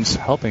like anyone's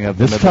helping at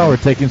the this tower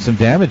taking some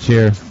damage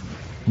here.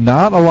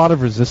 Not a lot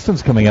of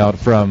resistance coming out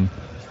from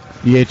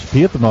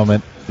EHP at the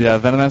moment. Yeah,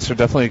 Venomancer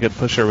definitely a good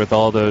pusher with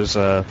all those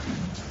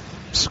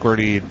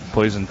squirty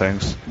poison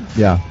things.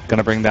 Yeah.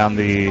 Gonna bring down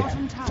the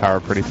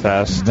tower pretty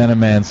fast.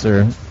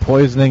 Venomancer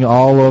poisoning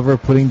all over,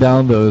 putting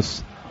down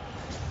those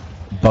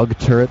bug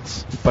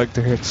turrets.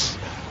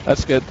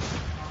 That's good.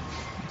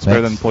 It's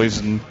better than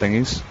poison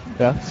thingies.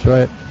 Yeah. That's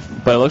right.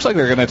 But it looks like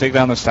they're going to take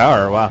down this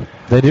tower. Wow.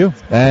 They do.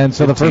 And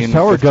so the first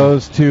tower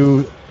goes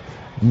to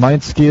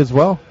MINESKI as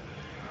well.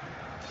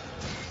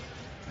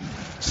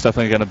 It's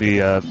definitely going to be,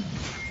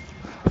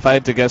 if I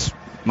had to guess,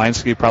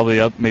 MINESKI probably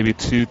up maybe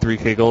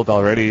 2-3k gold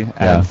already.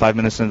 And 5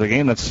 minutes into the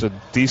game, that's a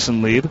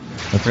decent lead.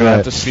 We're going to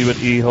have to see what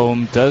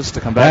eHome does to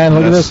come back. And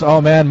look at this.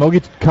 Oh, man.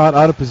 Mogi caught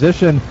out of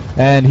position,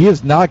 and he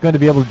is not going to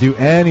be able to do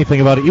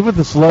anything about it. Even with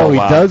the slow, he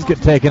does get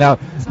taken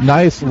out.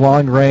 Nice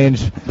long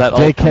range. That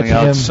ult coming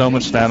out, so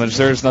much damage.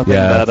 There's nothing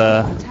that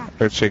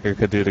Earthshaker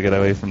could do to get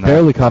away from that.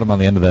 Barely caught him on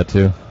the end of that,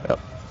 too. Yep.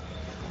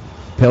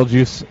 Pale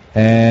Juice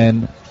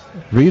and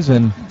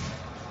Reason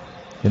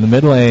in the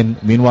mid lane.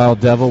 Meanwhile,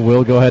 Devil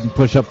will go ahead and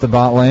push up the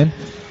bot lane.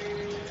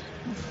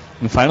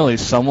 And finally,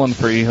 someone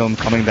for eHome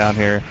coming down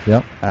here.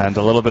 Yep. And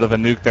a little bit of a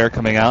nuke there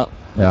coming out.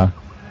 Yeah.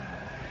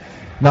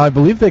 Now, I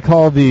believe they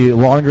call the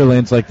longer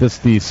lanes like this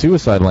the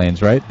suicide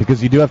lanes, right?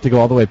 Because you do have to go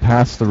all the way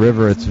past the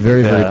river. It's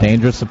very, very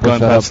dangerous to push going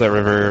past that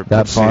river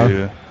that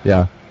far.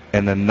 Yeah.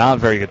 And then not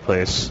very good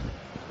place.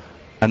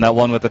 And that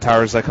one with the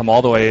towers that come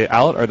all the way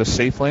out are the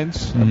safe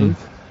lanes, I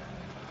believe.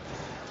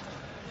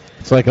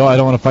 It's like, I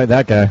don't want to fight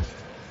that guy.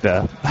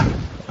 Yeah.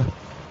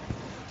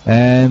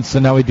 And so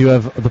now we do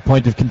have the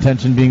point of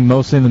contention being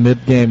mostly in the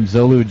mid-game.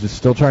 Zolu just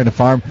still trying to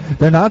farm.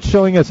 They're not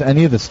showing us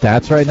any of the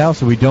stats right now,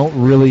 so we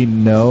don't really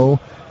know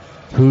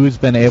who's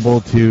been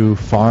able to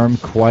farm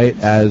quite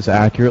as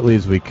accurately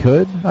as we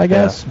could, I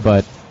guess.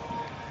 But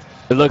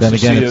it looks then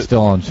again, it's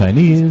still on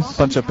Chinese. A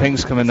bunch of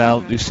pings coming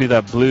out. You see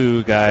that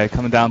blue guy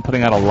coming down,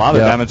 putting out a lot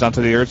of damage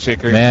onto the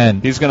Earthshaker. Man.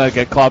 He's going to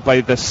get caught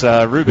by this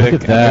Rubik,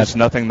 and there's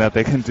nothing that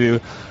they can do.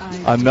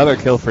 Another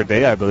kill for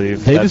Day, I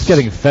believe. They're just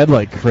getting fed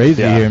like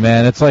crazy here,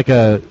 man. It's like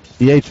the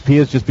EHP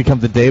has just become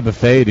the Day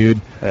buffet, dude.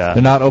 Yeah.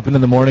 They're not open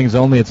in the mornings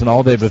only. It's an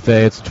all-day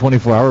buffet. It's a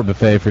 24-hour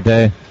buffet for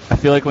Day. I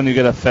feel like when you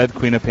get a fed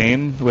Queen of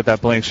Pain with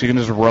that blink, she can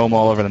just roam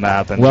all over the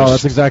map. And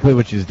that's exactly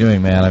what she's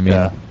doing, man. I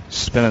mean,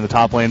 spinning the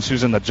top lane. She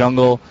was in the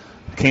jungle,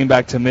 came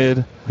back to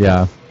mid.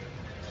 Yeah.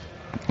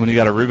 When you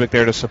got a Rubik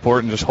there to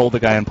support and just hold the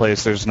guy in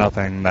place, there's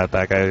nothing that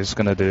guy is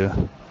going to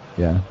do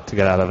to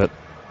get out of it.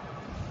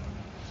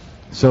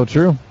 So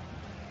true.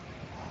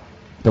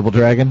 Double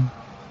Dragon.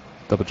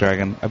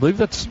 I believe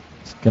that's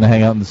going to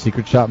hang out in the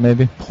secret shop,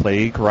 maybe.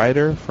 Plague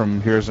Rider from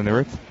Heroes of New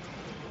Earth.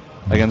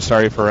 Again,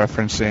 sorry for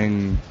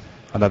referencing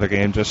another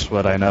game, just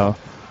what I know.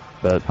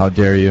 But how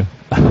dare you?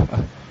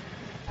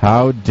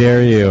 How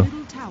dare you?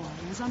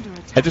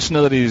 I just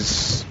know that he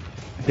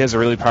has a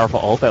really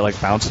powerful ult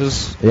that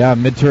bounces. Yeah,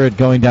 mid turret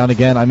going down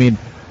again. I mean,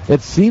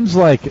 it seems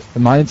like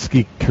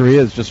MINESKI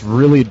Korea is just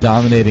really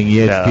dominating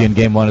EHP in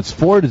game one. It's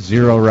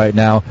 4-0 right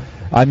now.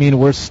 I mean,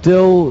 we're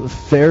still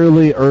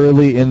fairly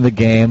early in the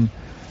game.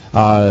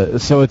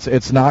 So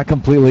it's not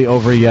completely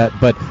over yet.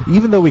 But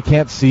even though we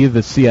can't see the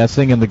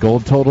CSing and the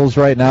gold totals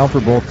right now for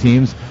both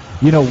teams,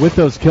 with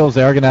those kills,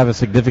 they are going to have a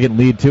significant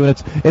lead too.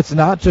 And it's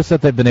not just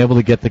that they've been able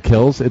to get the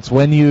kills. It's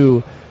when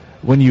you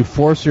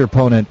force your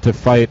opponent to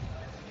fight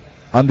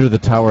under the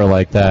tower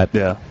like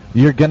that,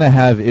 you're going to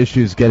have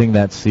issues getting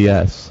that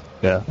CS.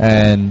 Yeah.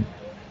 And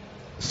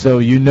so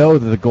that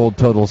the gold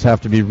totals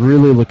have to be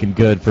really looking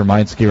good for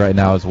MINESKI right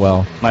now as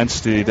well.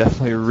 MINESKI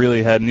definitely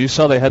really had, and you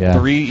saw they had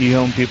 3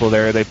 E-Home people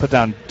there. They put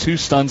down 2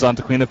 stuns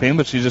onto Queen of Pain,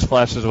 but she just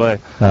flashes away,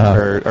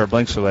 or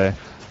blinks away.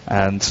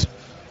 And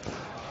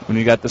when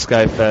you got this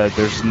guy fed,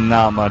 there's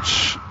not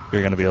much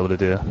you're going to be able to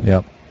do.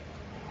 Yep.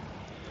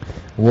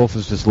 Wolf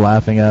is just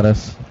laughing at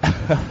us.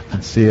 I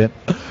can see it.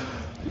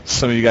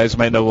 Some of you guys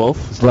might know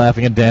Wolf. He's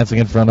laughing and dancing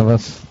in front of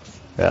us.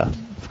 Yeah.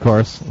 Of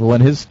course.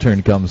 When his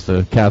turn comes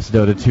to cast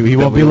Dota 2, he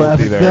won't be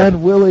laughing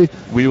then, will he?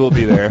 We will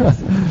be there.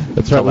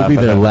 That's right, we'll be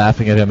there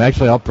laughing at him.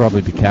 Actually, I'll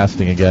probably be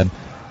casting again.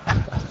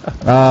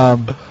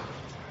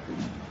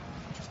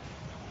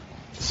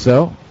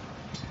 So,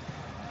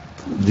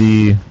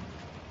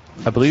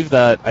 I believe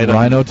that item...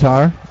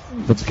 Rhinotaur.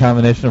 That's a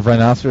combination of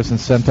Rhinoceros and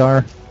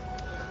Centaur.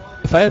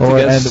 If I had to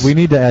guess... And we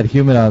need to add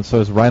human on,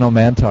 so it's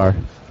Rhino-Mantar.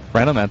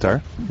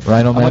 Rhino-Mantar?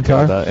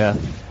 Rhino-Mantar? That, yeah.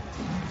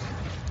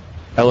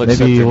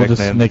 Maybe we'll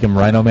just make him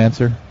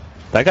Rhino-Mancer.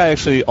 That guy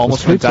actually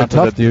almost went down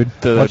to the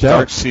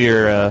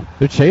Darkseer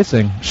they're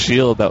chasing.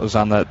 Shield that was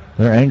on that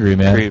They're angry,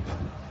 man. creep.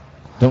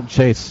 Don't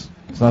chase.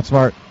 It's not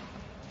smart.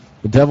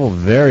 The Devil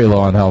very low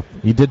on health.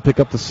 He did pick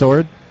up the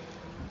sword.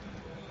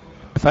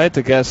 If I had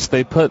to guess,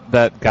 they put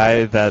that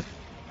guy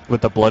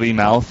with the bloody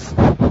mouth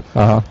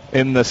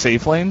in the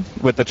safe lane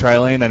with the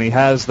tri-lane, and he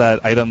has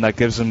that item that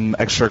gives him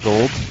extra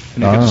gold,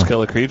 and you can just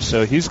kill a creep.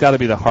 So he's got to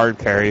be the hard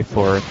carry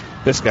for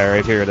this guy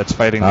right here that's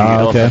fighting the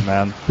elephant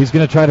man. He's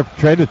going to try to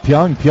trade with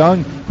Pyong.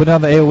 Pyong put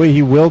down the AoE.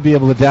 He will be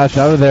able to dash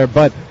out of there,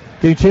 but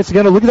getting chased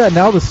again. Look at that.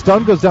 Now the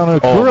stun goes down on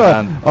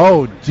Akura.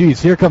 Oh,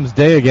 geez. Here comes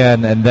Day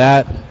again, and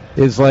that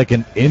is like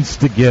an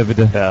insta-gived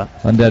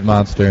undead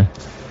monster.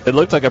 It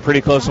looked like a pretty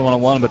close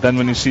one-on-one, but then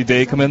when you see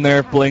Day come in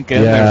there, blink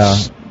in,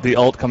 there's the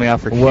ult coming out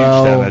for huge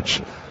damage.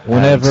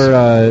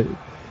 Whenever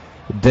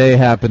Day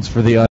happens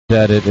for the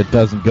undead, it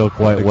doesn't go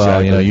quite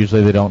well.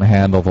 Usually they don't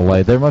handle the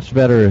light. They're much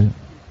better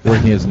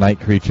working as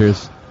night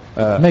creatures.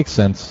 Makes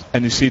sense.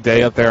 And you see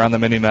Day up there on the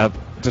minimap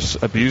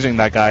just abusing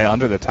that guy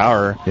under the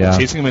tower,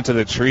 chasing him into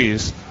the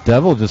trees.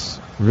 Devil just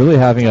really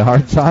having a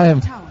hard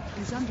time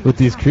with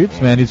these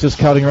creeps, man. He's just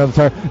scouting around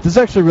the tower. This is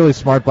actually really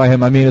smart by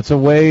him. I mean, it's a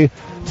way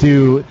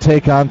to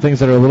take on things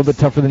that are a little bit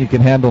tougher than you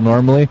can handle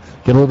normally.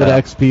 Get a little bit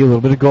of XP, a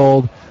little bit of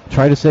gold,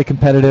 try to stay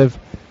competitive,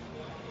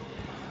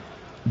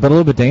 but a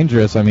little bit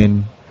dangerous. I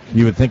mean,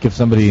 you would think if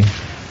somebody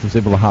was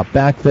able to hop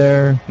back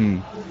there,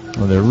 when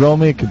they're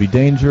roaming, it could be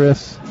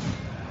dangerous.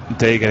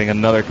 Day getting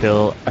another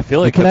kill. I feel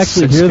like you can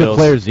actually hear the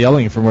players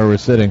yelling from where we're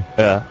sitting.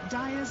 Yeah.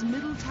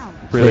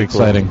 Really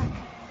exciting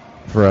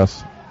for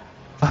us.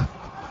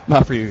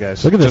 Not for you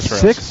guys. Look at this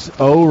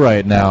 6-0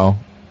 right now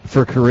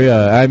for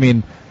Korea. I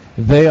mean,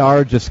 they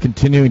are just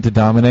continuing to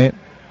dominate.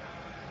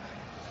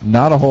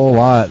 Not a whole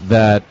lot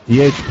that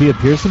EHP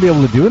appears to be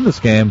able to do in this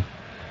game.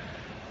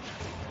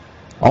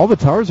 All the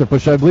towers are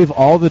pushed. I believe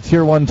all the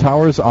Tier 1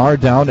 towers are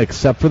down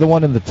except for the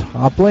one in the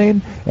top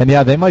lane. And,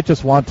 they might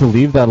just want to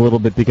leave that a little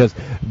bit because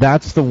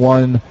that's the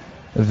one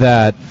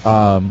that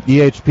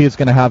EHP is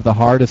going to have the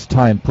hardest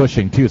time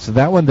pushing, too. So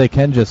that one they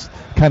can just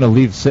kind of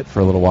leave sit for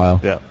a little while.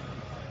 Yeah.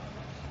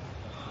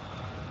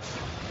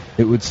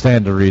 It would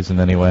stand to reason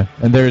anyway.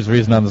 And there's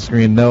reason on the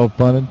screen. No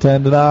pun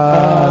intended.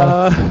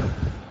 I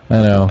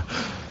know.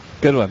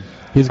 Good one.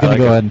 He's going to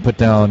go ahead and put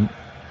down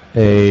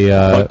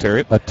a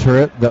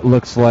turret that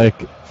looks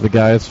like the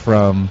guys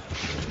from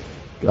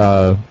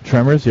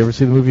Tremors. You ever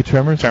see the movie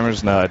Tremors?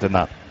 Tremors? No, I did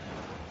not.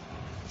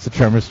 It's a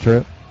Tremors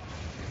turret.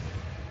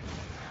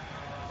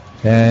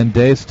 And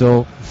Day's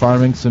still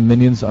farming some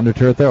minions under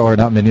turret there. Or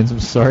not minions, I'm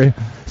sorry.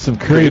 Some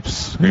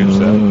creeps.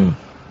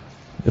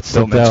 It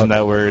slipped Don't mention out.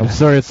 that word. I'm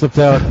sorry, it slipped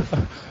out.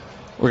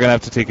 We're going to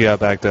have to take you out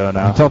back though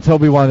now. Tell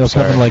Toby Wan he'll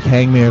come and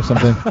hang me or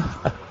something.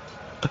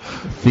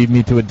 Feed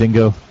me to a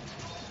dingo.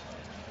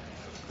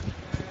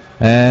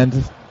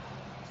 And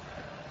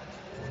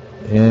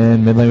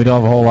in mid lane we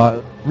don't have a whole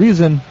lot.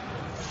 Reason.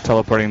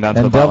 Teleporting down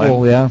to the bottom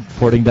lane. And Devil,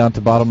 porting down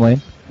to bottom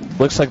lane.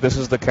 Looks like this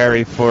is the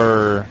carry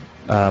for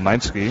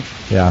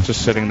MINESKI. Yeah.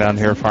 Just sitting down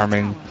here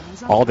farming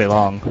all day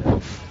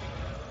long.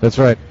 That's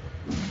right.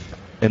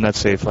 In that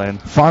safe lane.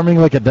 Farming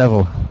like a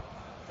devil.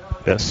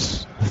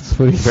 Yes. That's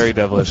what he's, very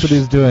devilish. That's what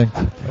he's doing.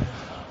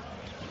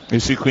 You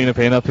see Queen of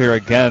Pain up here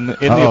again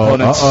in the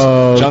opponent's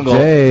jungle.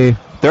 Jay.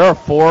 There are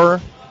 4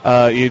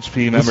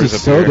 EHP members up here. This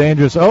is so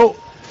dangerous. Oh,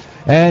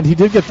 and he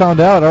did get found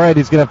out. All right,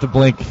 he's going to have to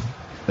blink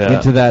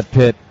into that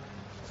pit.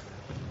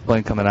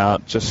 Blink coming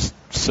out. Just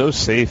so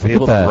safe,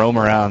 able to roam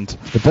around.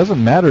 It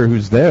doesn't matter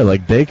who's there.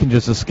 They can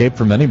just escape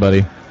from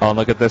anybody. Oh,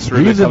 look at this.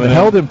 Reason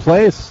held in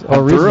place.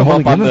 Or Reason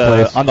holding him in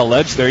place. On the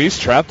ledge there. He's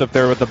trapped up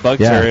there with the bug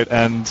turret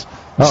and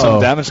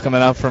some damage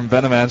coming out from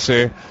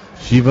Venomancer.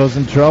 Shivo's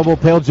in trouble.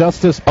 Pale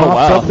Justice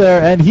pops up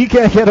there, and he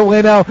can't get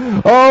away now.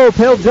 Oh,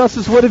 Pale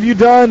Justice, what have you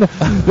done?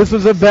 This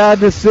was a bad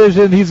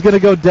decision. He's going to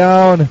go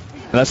down. And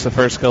that's the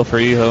first kill for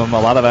Ehome. A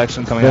lot of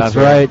action coming out. That's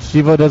right.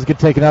 Shivo does get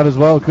taken out as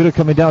well. Kuda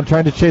coming down,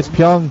 trying to chase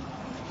Pyong.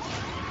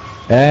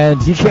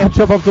 And he can't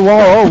jump up the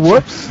wall. Oh,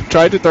 whoops.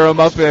 Tried to throw him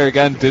up there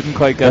again. Didn't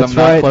quite get him. That's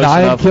right. Not close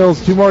 9 enough.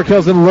 kills, 2 more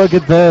kills, and look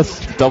at this.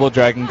 Double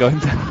Dragon going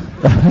down.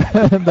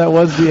 That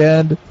was the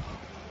end.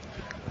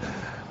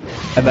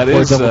 And that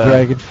is Double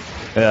Dragon.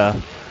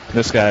 Yeah.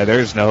 This guy,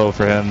 there's no hope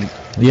for him.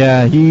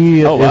 Yeah,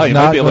 he is he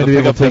not going to be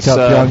able to take out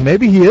Pyong.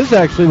 Maybe he is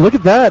actually. Look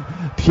at that.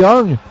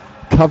 Pyong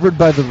covered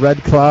by the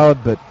red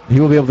cloud, but he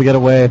will be able to get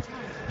away.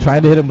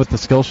 Trying to hit him with the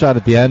skill shot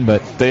at the end,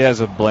 but Day has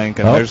a blink,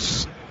 and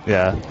there's,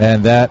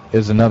 And that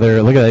is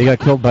another, look at that, he got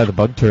killed by the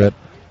bug turret.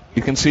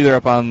 You can see they're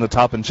up on the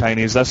top in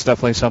Chinese. That's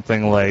definitely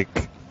something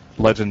like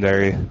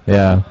legendary.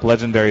 Yeah.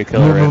 Legendary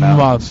killer right now.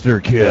 Monster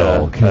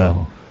kill.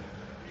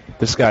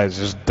 This guy is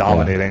just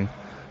dominating.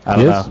 I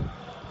don't know.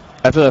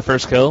 After that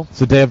first kill.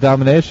 It's a day of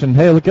domination.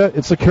 Hey, look at,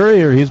 it's a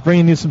courier. He's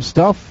bringing you some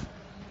stuff.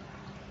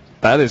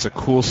 That is a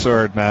cool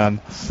sword,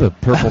 man. It's a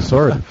purple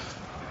sword.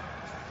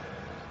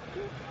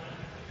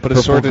 But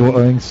his sword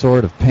glowing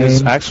sword of pain.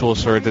 His actual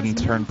sword didn't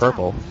turn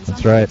purple.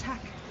 That's right.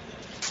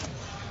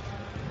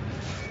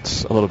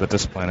 It's a little bit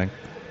disappointing.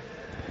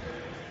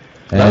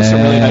 That was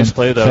some really nice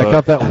play, though. Check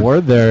out that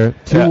ward there.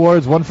 2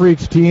 wards, 1 for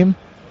each team.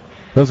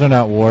 Those are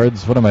not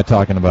wards. What am I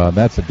talking about?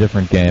 That's a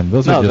different game.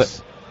 Those are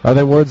just... Are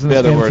they wards in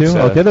this game, too?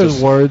 Okay,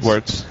 there's wards.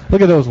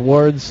 Look at those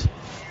wards.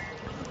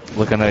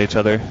 Looking at each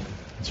other.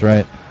 That's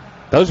right.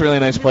 That was a really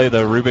nice play,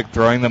 though. Rubik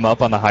throwing them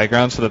up on the high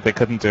ground so that they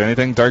couldn't do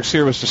anything.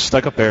 Darkseer was just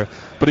stuck up there,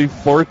 but he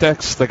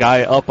vortexed the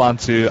guy up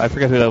onto, I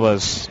forget who that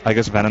was, I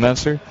guess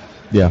Venomancer?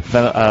 Yeah.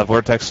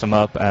 Vortexed him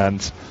up,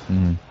 and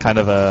kind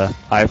of a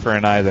eye for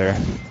an eye there.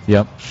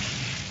 Yep.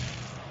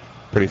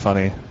 Pretty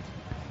funny.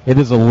 It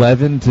is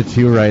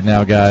 11-2 right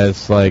now,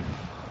 guys. Like,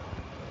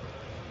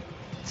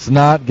 it's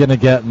not going to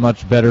get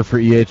much better for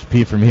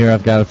EHP from here,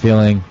 I've got a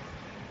feeling.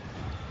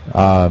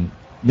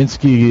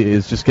 Minsky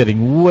is just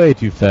getting way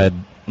too fed.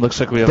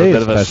 Looks like we have a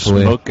bit of a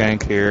smoke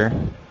gank here.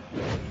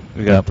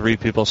 We got 3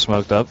 people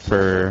smoked up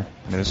for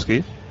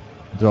Minsky.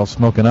 They're all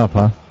smoking up,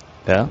 huh?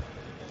 Yeah.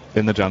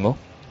 In the jungle.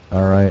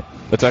 All right.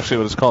 That's actually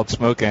what it's called,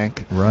 smoke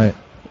gank. Right.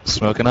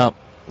 Smoking up.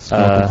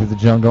 Smoking through the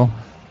jungle.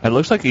 It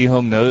looks like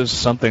Ehome knows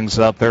something's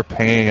up. They're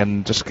pinging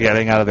and just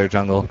getting out of their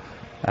jungle.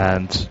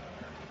 And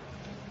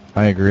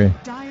I agree.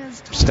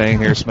 Staying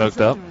here smoked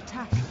up.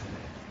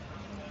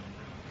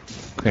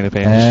 Queen of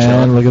Pain is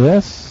chilling. And look at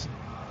this.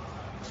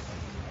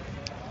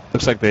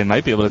 Looks like they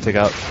might be able to take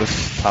out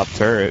this top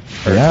turret.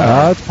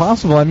 Yeah, it's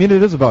possible. I mean,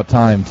 it is about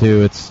time,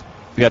 too. It's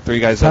you got 3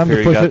 guys up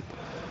here. You got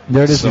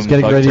there it is. He's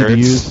getting ready to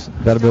use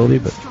that ability.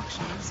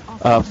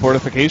 But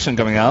fortification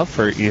coming out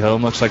for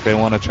Ehome. Looks like they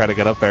want to try to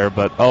get up there.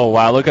 But, oh,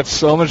 wow, look at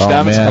so much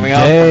damage coming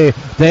out.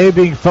 Day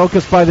being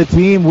focused by the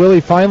team. Will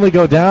he finally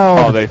go down?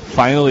 Oh, they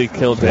finally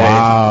killed Day.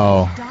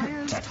 Wow.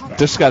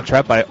 Just got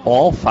trapped by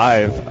all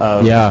 5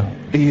 of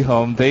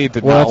Ehome. They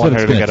did not want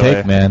her to get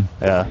away. Man.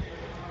 Yeah.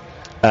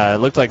 It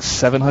looked like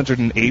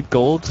 708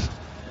 gold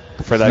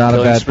for that killing spree. Not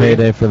a bad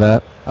payday for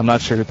that. I'm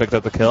not sure who picked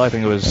up the kill. I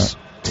think it was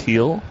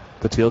Teal,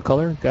 the teal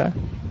color guy.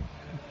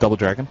 Double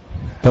Dragon.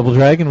 Double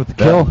Dragon with the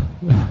kill.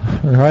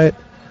 Right.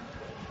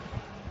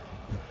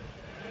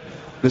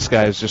 This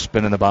guy has just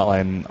been in the bot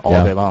lane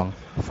all day long,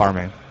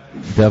 farming.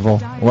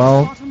 Devil.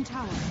 Well,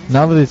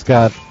 now that he's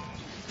got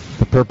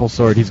the purple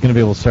sword, he's going to be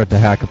able to start to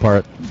hack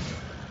apart.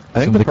 I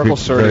think the purple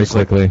sword is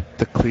like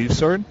the cleave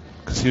sword.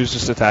 Because he was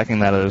just attacking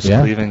that as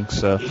cleaving,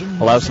 so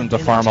allows him to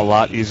farm a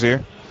lot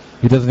easier.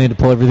 He doesn't need to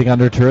pull everything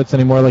under turrets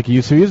anymore like he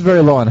used to. He's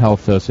very low on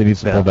health, though, so he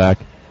needs to pull back.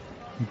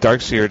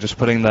 Darkseer just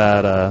putting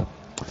that, I'm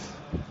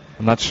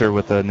not sure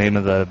what the name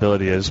of the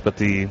ability is, but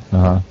the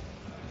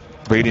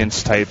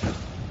Radiance type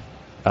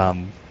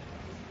AoE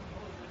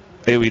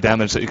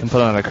damage that you can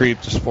put on a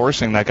creep, just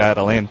forcing that guy out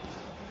of lane.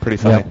 Pretty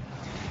funny.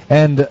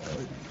 Yep.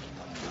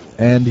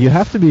 And you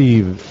have to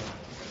be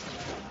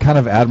kind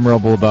of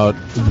admirable about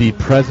the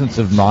presence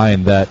of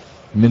mind that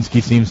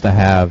Minsky seems to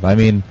have. I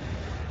mean,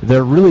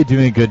 they're really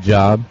doing a good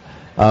job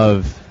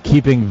of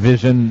keeping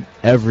vision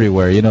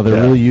everywhere. You know, they're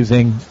really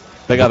using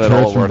the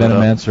turrets from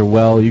Venomancer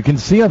well. You can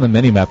see on the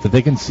minimap that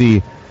they can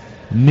see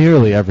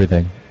nearly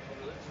everything.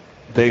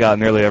 They got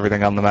nearly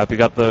everything on the map. You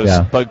got those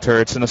bug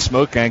turrets and a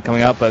smoke gang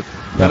coming out, but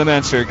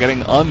Venomancer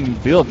getting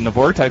unveiled and the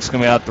vortex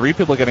coming out. 3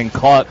 people getting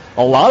caught.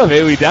 A lot of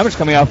AoE damage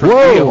coming out for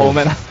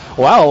Ehome.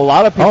 Wow, a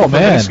lot of people from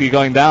Minsky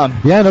going down.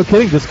 Yeah, no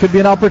kidding. This could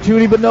be an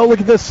opportunity, but no, look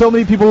at this. So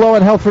many people low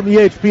on health from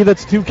EHP.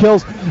 That's 2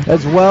 kills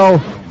as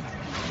well.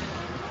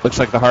 Looks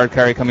like the hard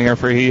carry coming here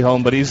for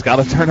Ehome, but he's got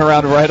to turn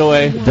around right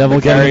away. Devil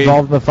getting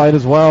involved in the fight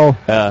as well.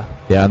 Yeah,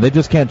 and they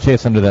just can't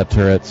chase under that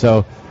turret.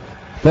 So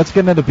that's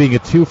going to end up being a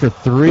 2 for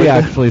 3,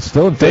 actually.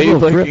 Still in favor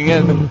of looking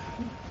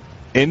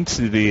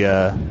into the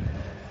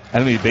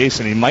enemy base,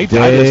 and he might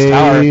die this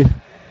tower.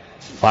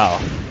 Wow.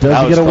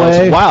 Does he get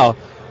away? Wow.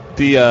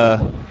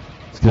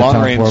 The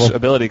long-range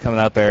ability coming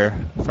out there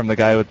from the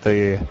guy with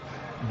the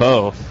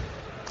bow.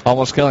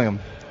 Almost killing him.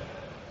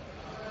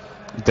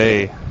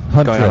 Day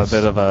Huntress. going on a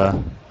bit of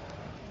a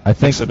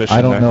exhibition.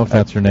 I don't know if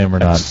that's her name or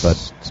not,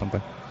 but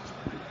something.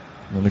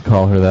 Let me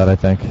call her that, I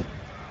think.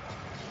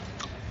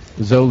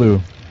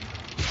 Zolu.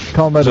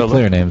 Call them by the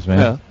clear names,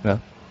 man. Yeah,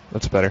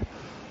 that's better.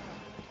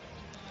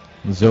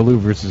 Zolu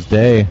versus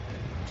Day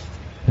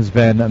has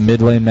been a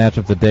mid-lane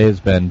matchup that Day has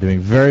been doing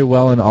very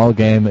well in all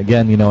game.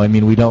 Again, you know, I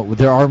mean,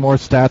 there are more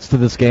stats to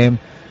this game,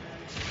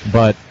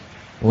 but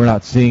we're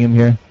not seeing him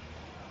here.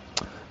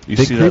 You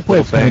Big see creep that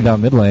wave coming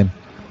down mid lane.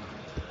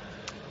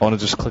 I want to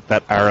just click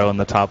that arrow in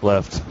the top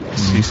left,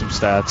 see some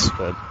stats,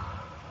 but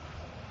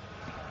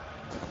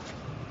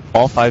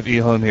all 5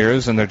 E-Home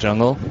heroes in their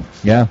jungle.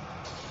 Yeah.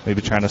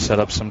 Maybe trying to set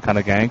up some kind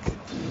of gank.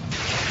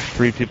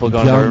 3 people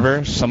going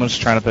over. Someone's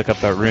trying to pick up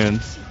that rune.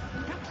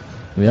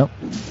 Yep.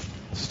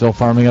 Still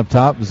farming up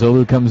top.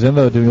 Zolu comes in,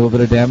 though, doing a little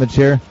bit of damage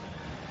here.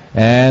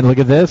 And look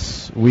at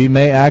this. We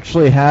may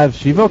actually have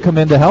Shivo come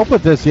in to help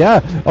with this. Yeah.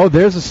 Oh,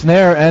 there's a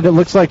snare, and it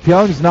looks like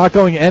Pyong's not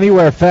going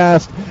anywhere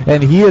fast,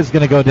 and he is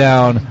going to go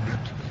down.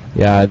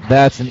 Yeah,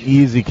 that's an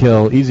easy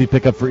kill. Easy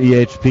pickup for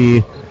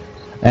EHP.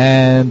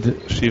 And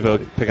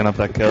Shivo picking up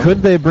that kill.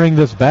 Could they bring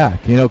this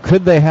back? You know,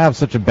 could they have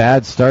such a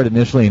bad start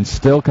initially and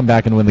still come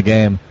back and win the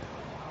game?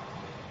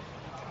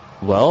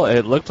 Well,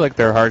 it looked like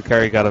their hard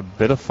carry got a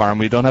bit of farm.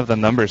 We don't have the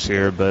numbers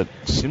here, but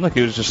it seemed like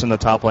he was just in the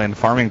top lane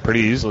farming pretty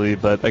easily.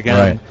 But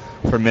again,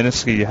 for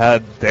MINESKI, you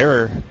had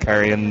their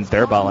carry in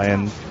their bot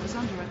lane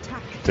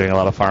doing a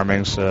lot of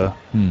farming. So,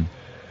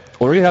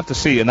 Or you have to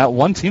see. In that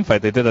one team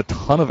fight, they did a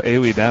ton of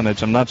AoE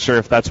damage. I'm not sure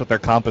if that's what their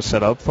comp is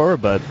set up for,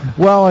 but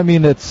well, I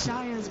mean, it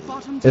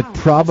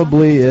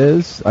probably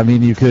is. I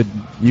mean, you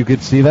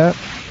could see that,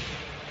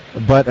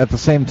 but at the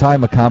same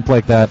time, a comp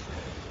like that,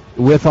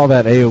 with all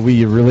that AoE,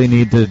 you really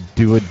need to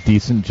do a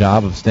decent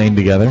job of staying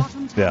together.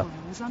 Yeah.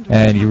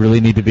 And you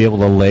really need to be able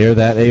to layer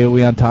that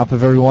AoE on top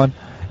of everyone.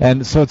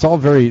 And so it's all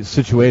very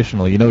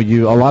situational. You know,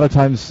 a lot of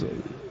times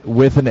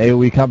with an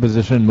AoE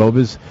composition in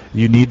MOBAs,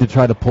 you need to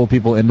try to pull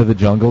people into the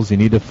jungles. You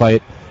need to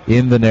fight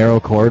in the narrow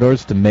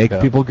corridors to make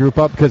people group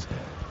up. Because,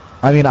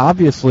 I mean,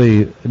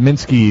 obviously,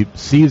 MINESKI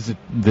sees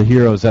the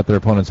heroes that their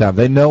opponents have.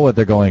 They know what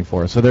they're going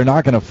for. So they're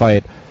not going to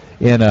fight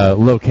in a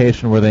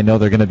location where they know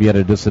they're going to be at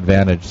a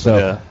disadvantage.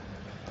 So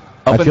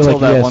up until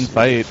that one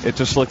fight, it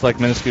just looked like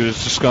MINESKI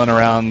was just going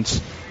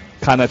around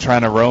kind of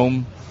trying to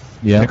roam,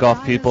 pick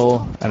off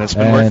people, and it's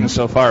been working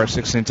so far,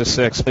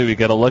 16-6. We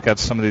get a look at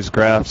some of these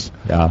graphs.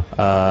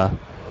 Yeah.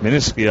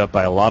 MINESKI up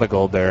by a lot of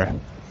gold there,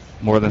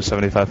 more than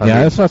 7,500.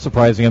 Yeah, that's not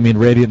surprising. I mean,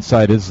 Radiant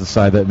side is the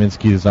side that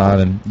MINESKI is on,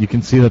 and you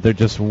can see that they're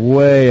just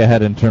way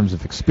ahead in terms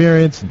of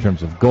experience, in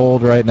terms of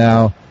gold right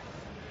now.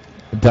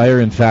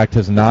 Dire, in fact,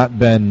 has not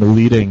been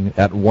leading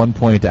at one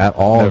point at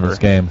all in this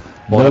game.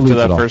 Well, after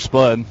that first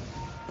blood.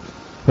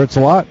 Hurts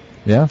a lot,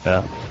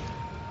 yeah.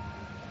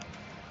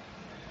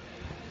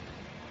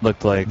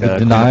 Looked like the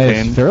deny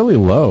is fairly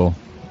low,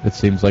 it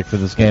seems like, for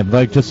this game.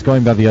 Like, just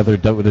going by the other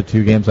Dota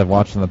 2 games I've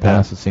watched in the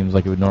past, it seems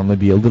like it would normally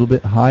be a little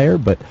bit higher.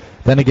 But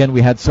then again,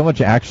 we had so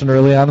much action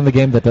early on in the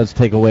game that does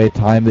take away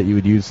time that you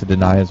would use to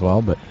deny as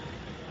well. But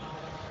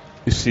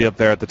you see up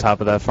there at the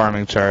top of that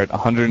farming chart,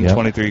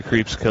 123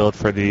 creeps killed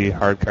for the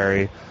hard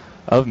carry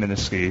of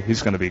MINESKI.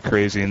 He's going to be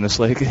crazy in this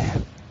late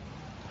game.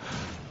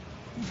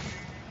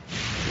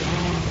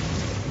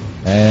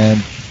 And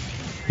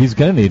he's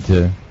going to need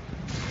to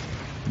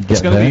get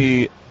It's going to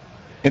be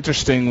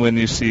interesting when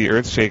you see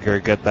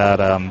Earthshaker get that.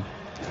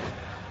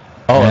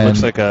 It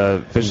looks like a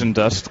Vision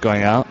Dust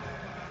going out.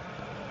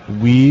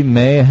 We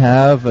may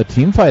have a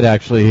team fight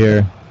actually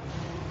here.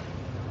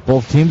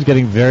 Both teams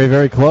getting very,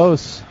 very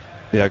close.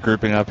 Yeah,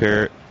 grouping up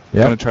here.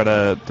 Going to try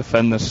to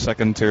defend this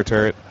second tier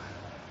turret.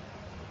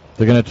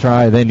 They're going to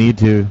try. They need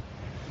to.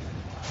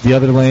 The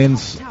other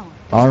lanes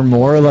are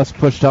more or less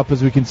pushed up,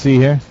 as we can see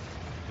here.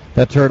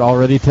 That turret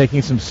already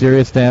taking some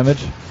serious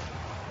damage.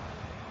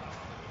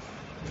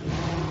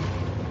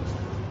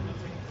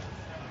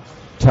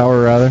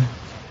 Tower, rather,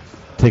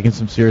 taking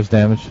some serious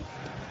damage.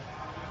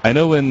 I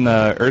know when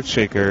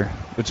Earthshaker,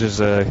 which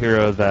is a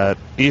hero that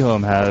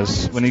eHome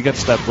has, when he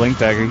gets that blink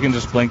dagger, he can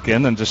just blink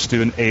in and just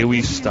do an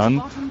AoE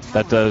stun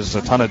that does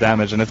a ton of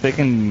damage. And if they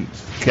can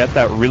get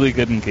that really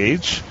good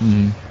engage,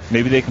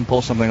 maybe they can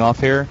pull something off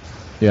here.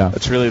 Yeah.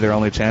 It's really their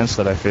only chance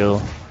that I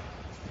feel.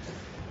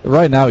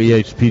 Right now,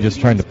 EHP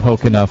just trying to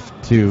poke enough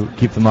to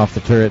keep them off the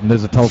turret, and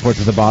there's a teleport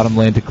to the bottom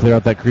lane to clear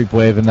out that creep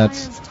wave, and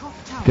that's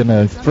going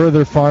to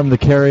further farm the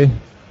carry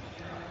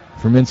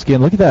for MINESKI.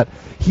 And look at that.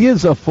 He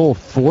is a full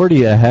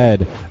 40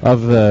 ahead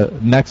of the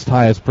next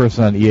highest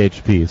person on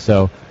EHP.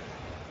 So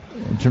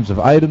in terms of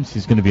items,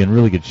 he's going to be in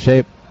really good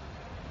shape.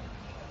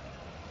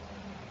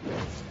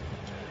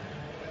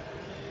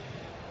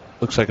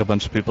 Looks like a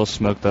bunch of people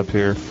smoked up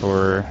here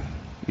for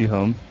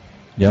eHome.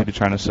 Maybe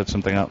trying to set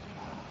something up.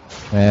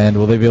 And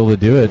will they be able to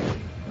do it?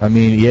 I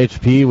mean,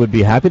 EHP would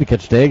be happy to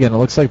catch Dagon. It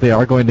looks like they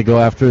are going to go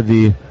after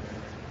the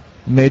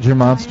major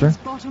monster,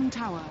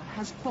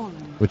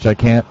 which I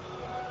can't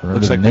remember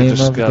looks the like name they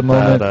just of got the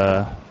moment.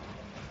 That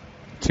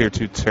tier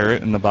 2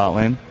 turret in the bot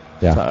lane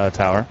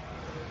tower.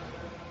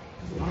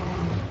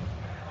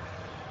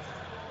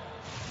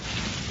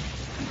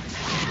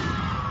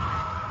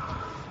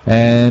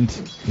 And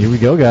here we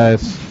go,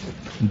 guys.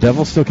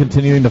 Devil still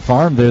continuing to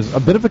farm. There's a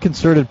bit of a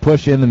concerted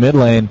push in the mid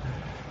lane.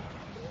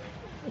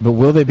 But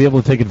will they be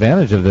able to take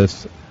advantage of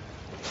this?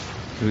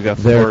 We got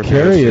their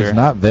carry is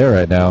not there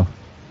right now.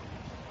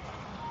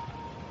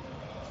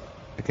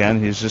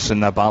 Again, he's just in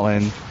that bot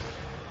lane.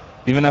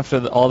 Even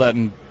after all that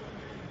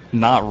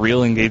not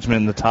real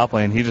engagement in the top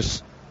lane, he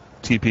just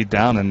TP'd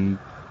down and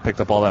picked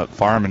up all that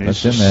farm. And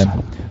he's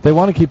man. They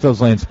want to keep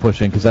those lanes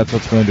pushing because that's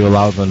what's going to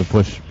allow them to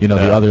push, the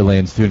other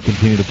lanes too, and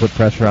continue to put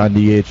pressure on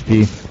the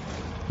EHP.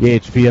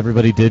 EHP,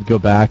 everybody did go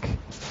back,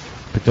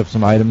 picked up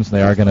some items, and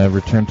they are going to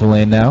return to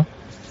lane now.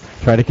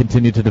 Try to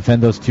continue to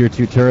defend those tier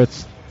 2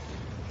 turrets.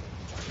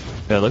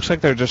 Yeah, it looks like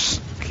they're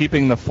just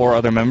keeping the 4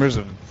 other members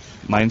of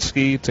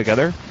MINESKI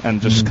together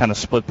and just kind of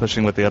split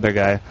pushing with the other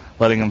guy,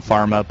 letting him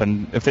farm up.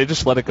 And if they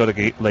just let it go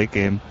to late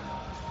game,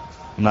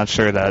 I'm not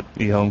sure that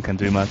eHome can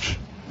do much.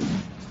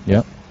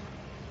 Yep.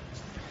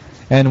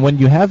 And when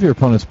you have your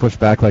opponents push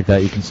back like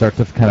that, you can start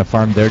to kind of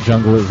farm their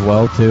jungle as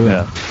well, too.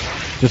 Yeah.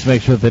 Just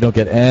make sure that they don't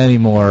get any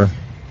more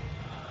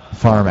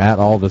farm at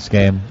all this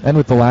game. And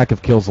with the lack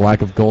of kills, the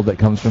lack of gold that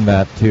comes from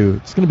that,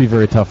 too, it's going to be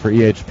very tough for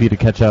EHP to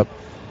catch up.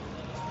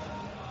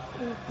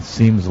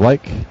 Seems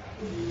like.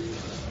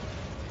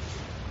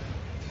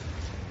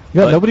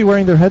 Yeah, nobody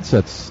wearing their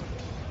headsets.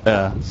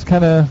 Yeah. It's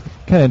kind of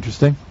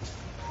interesting.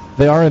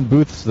 They are in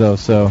booths, though,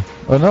 so...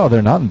 Oh, no,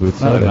 they're not in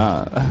booths. No, they're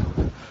not.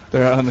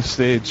 They're out on the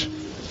stage.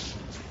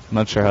 I'm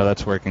not sure how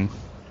that's working.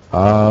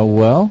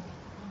 Well...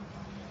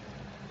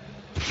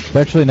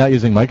 They're actually not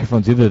using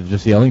microphones either, they're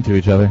just yelling to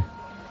each other.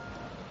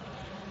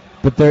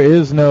 But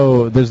there's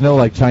no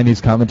like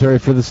Chinese commentary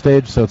for the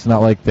stage, so it's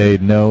not like they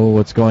know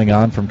what's going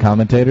on from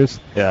commentators.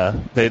 Yeah,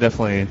 they'd have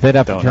to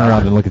turn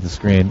around and look at the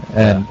screen,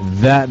 and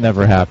that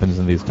never happens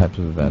in these types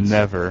of events.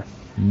 Never.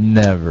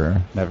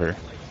 Never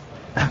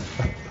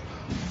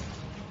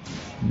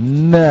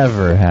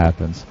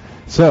happens.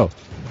 So,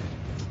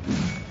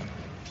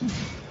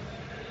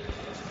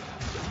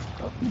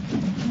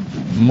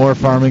 more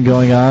farming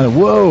going on.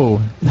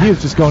 Whoa! He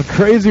is just going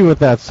crazy with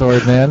that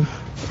sword, man.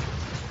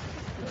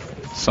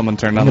 Someone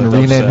turned on the I'm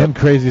going to rename him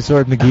Crazy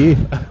Sword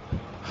McGee.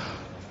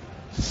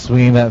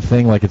 Swinging that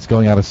thing like it's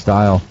going out of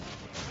style.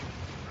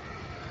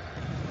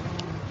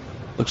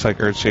 Looks like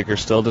Earthshaker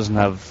still doesn't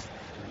have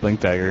Blink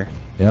Dagger.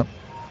 Yep.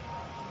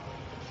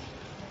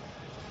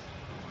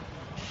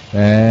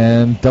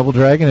 And Double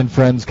Dragon and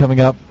friends coming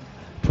up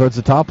towards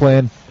the top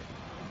lane.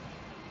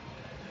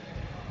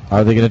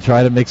 Are they going to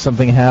try to make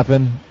something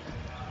happen?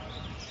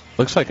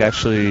 Looks like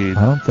actually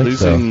I don't think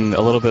losing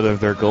a little bit of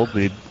their gold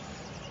lead.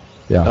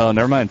 Yeah. Oh,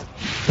 never mind.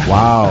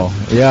 Wow.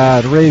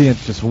 Yeah,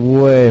 Radiant's just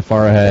way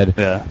far ahead.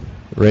 Yeah.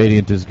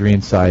 Radiant is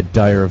green side.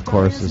 Dire, of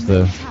course, is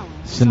the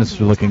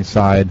sinister-looking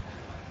side.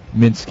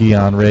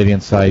 MINESKI on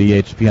Radiant side.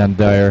 EHP on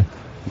Dire.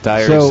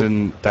 Dire's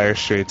in dire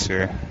straits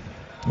here.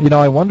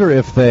 I wonder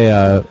if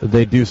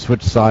they do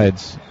switch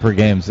sides per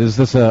games. Is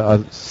this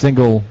a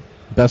single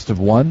best of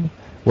one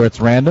where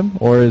it's random,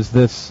 or is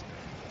this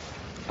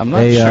I'm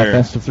not sure.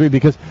 Best of 3?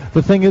 Because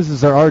the thing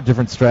is there are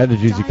different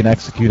strategies you can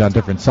execute on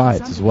different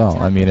sides as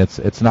well. I mean,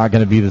 it's not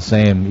going to be the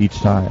same each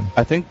time.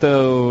 I think,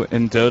 though,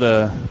 in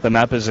Dota, the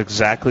map is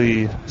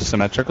exactly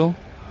symmetrical.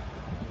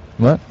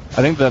 What?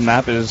 I think the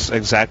map is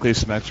exactly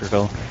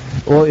symmetrical.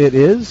 Well, it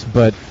is,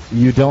 but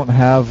you don't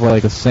have,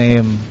 like, the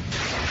same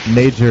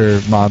major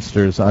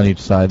monsters on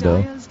each side,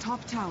 though.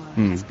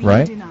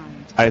 Right?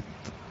 I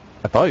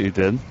thought you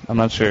did. I'm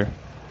not sure.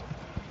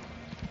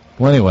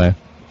 Well, anyway.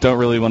 Don't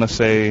really want to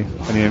say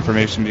any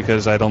information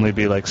because I'd only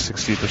be like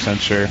 60%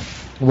 sure.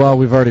 Well,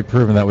 we've already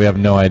proven that we have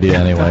no idea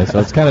anyway, so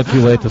it's kind of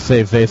too late to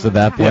save face at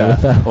that point.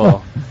 With that.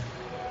 Well,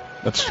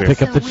 that's true.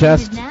 Pick up the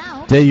chest.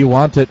 Day you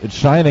want it. It's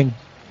shining.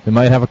 It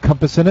might have a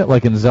compass in it,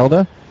 like in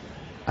Zelda.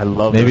 I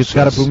love Maybe it's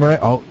got a boomerang.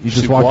 Oh, you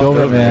just walked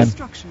over it, man.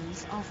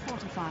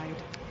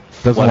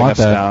 Doesn't want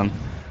that. Down.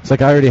 It's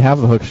like I already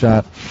have the hook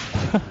shot.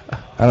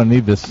 I don't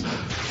need this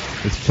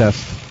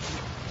chest.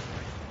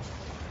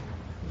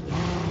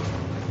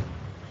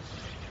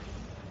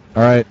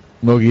 All right,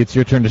 Mogi, it's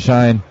your turn to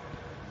shine.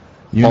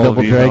 You and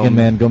Double Dragon,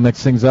 man, go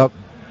mix things up.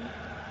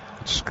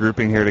 Just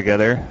grouping here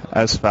together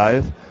as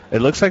 5.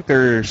 It looks like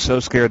they're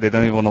so scared they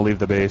don't even want to leave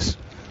the base.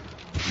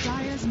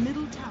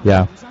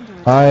 Yeah.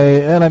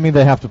 I mean,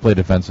 they have to play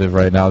defensive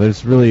right now.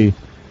 There's really...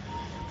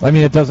 I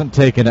mean, it doesn't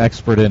take an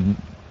expert in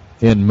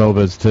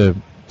MOBAs to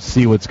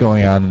see what's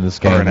going on in this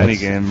game. Or in any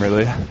game,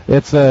 really.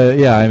 It's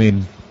yeah, I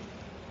mean,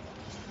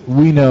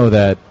 we know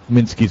that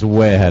MINESKI's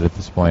way ahead at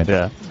this point.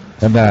 Yeah.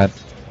 And that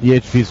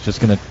EHP's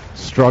just going to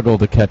struggle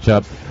to catch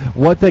up.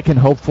 What they can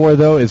hope for,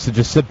 though, is to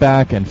just sit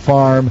back and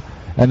farm,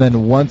 and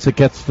then once it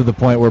gets to the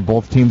point where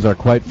both teams are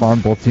quite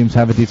farmed, both teams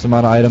have a decent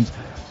amount of items,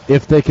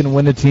 if they can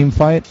win a team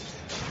fight,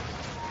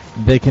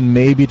 they can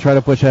maybe try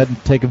to push ahead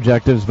and take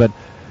objectives, but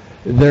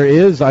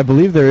I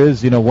believe there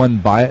is,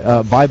 one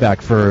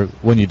buyback for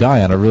when you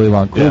die on a really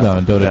long cooldown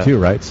in Dota 2,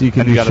 right? So you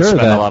can be sure spend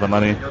that a lot of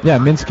money. Yeah,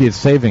 MINESKI is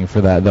saving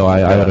for that, though.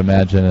 I would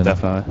imagine. And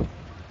definitely.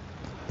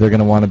 they're going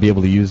to want to be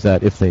able to use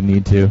that if they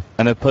need to.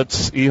 And it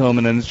puts eHome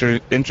in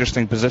an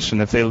interesting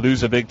position. If they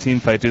lose a big team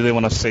fight, do they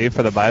want to save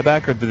for the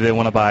buyback, or do they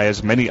want to buy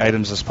as many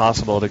items as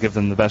possible to give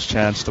them the best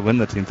chance to win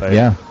the team fight?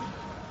 Yeah.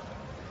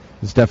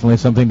 It's definitely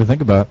something to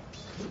think about.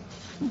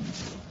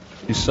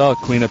 You saw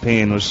Queen of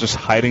Pain was just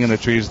hiding in the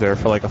trees there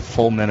for like a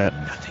full minute,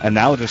 and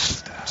now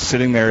just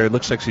sitting there, it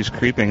looks like she's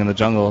creeping in the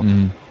jungle.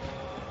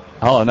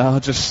 Oh, no,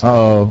 just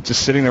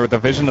sitting there with the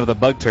vision of the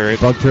bug turret.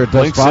 Bug turret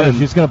does spot her.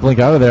 She's going to blink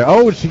out of there.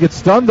 Oh, she gets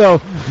stunned, though.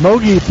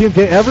 Mogi,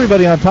 TMK,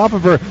 everybody on top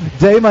of her.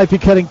 Day might be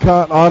getting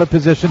caught out of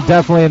position.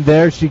 Definitely in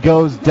there. She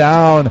goes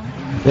down.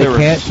 They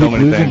can't keep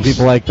losing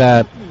people like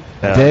that.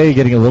 Yeah. Day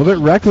getting a little bit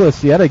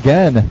reckless yet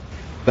again.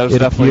 That was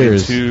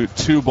definitely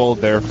too bold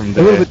there from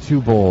Day. A little bit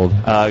too bold.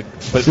 But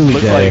it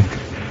looked like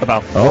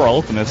about 4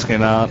 ultimates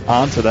came out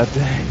onto that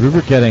Day.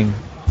 Rubrik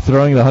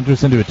throwing the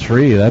Huntress into a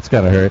tree. That's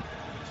got to hurt.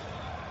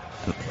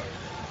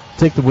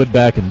 Take the wood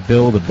back and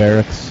build a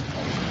barracks.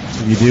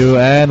 You do,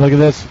 and look at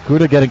this.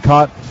 Kuda getting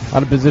caught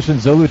out of position.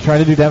 Zolu trying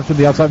to do damage from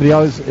the outside, but he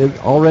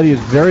already is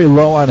very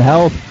low on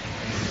health.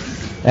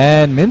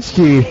 And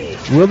Minsky,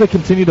 will they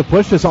continue to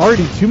push this?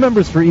 Already 2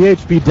 members for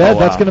EHP dead.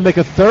 That's going to make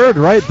a 3rd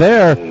right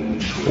there.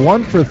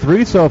 1 for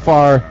 3 so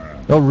far.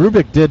 Though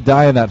Rubik did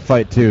die in that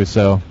fight too,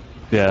 so.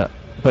 Yeah,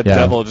 but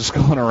Devil just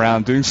going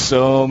around doing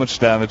so much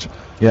damage.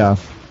 Yeah.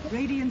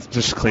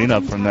 Just clean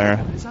up from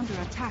there.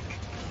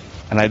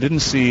 And I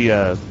didn't see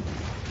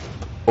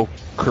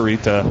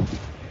Okarita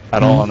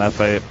at all in that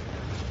fight.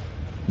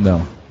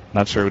 No.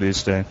 Not sure what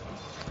he's doing.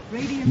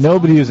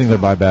 Nobody using their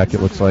buyback,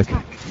 it looks like.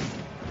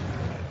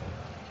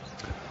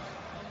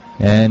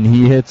 And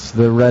he hits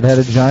the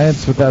red-headed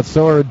giants with that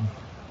sword.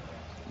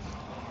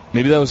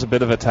 Maybe that was a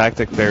bit of a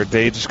tactic there.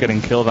 Day just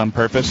getting killed on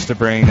purpose to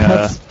bring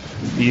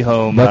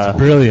eHome. That's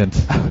brilliant.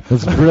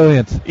 That's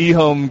brilliant.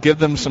 eHome, give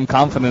them some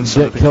confidence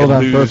so that they can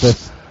lose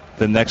purpose.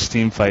 The next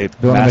team fight.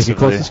 They want to make it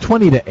close. It's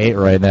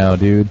 20-8 right now,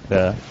 dude.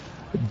 Yeah.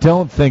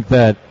 Don't think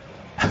that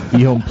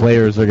eHome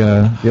players are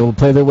going to be able to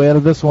play their way out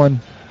of this one.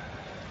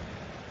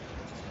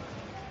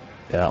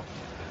 Yeah.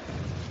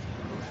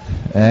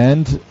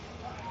 And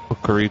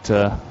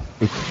Okarita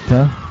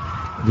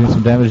doing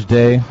some damage.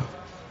 Day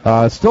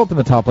still up in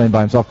the top lane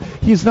by himself.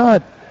 He's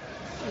not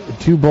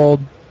too bold.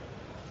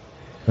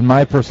 And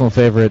my personal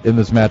favorite in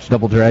this match,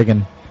 Double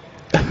Dragon.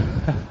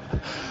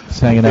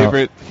 Just hanging out.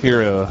 Favorite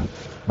hero.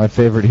 My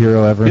favorite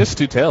hero ever. He has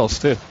 2 tails,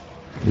 too.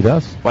 He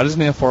does. Why doesn't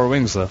he have 4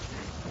 wings, though?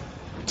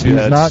 2 He's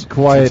heads, not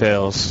quite, 2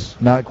 tails.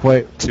 Not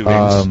quite. 2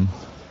 wings.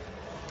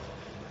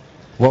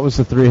 What was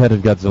the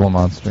 3-headed Godzilla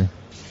monster?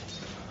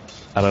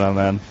 I don't know,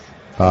 man.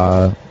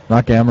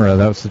 Not Gamera.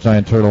 That was the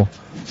giant turtle.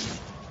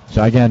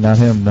 Gigan, not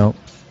him. No.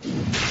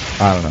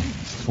 I don't know.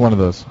 It's one of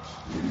those.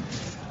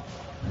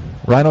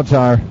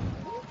 Rhinotar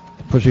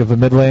pushing up the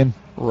mid lane.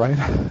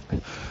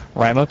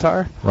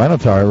 Rhinotar?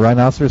 Rhinotar.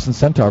 Rhinoceros and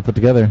Centaur put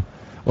together.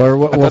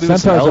 Well,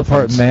 Centaur's a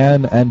part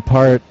man and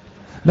part...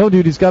 No,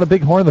 dude, he's got a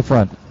big horn in the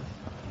front.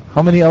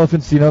 How many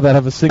elephants do you know that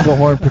have a single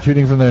horn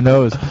protruding from their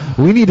nose?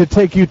 We need to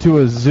take you to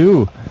a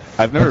zoo.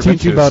 I've never and been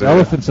teach you to a about zoo.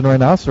 Elephants and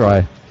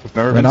rhinoceri. I've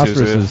never been to a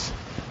zoo.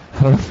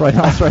 I don't know if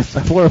rhinoceros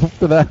is plural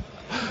for that.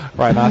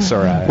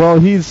 Rhinoceri. Well,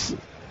 he's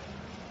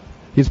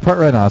part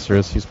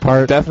rhinoceros. He's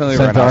part definitely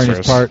Centaur, rhinoceros. And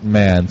he's part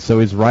man. So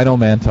he's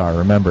Rhino-Mantar,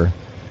 remember.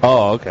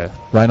 Oh, okay.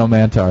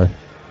 Rhino-Mantar.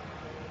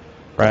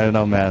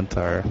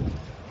 Rhino-Mantar.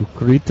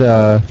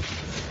 Ukrita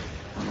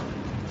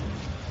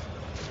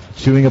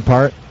chewing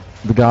apart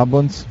the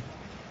goblins.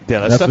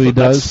 Yeah, that's what he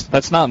does.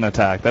 That's not an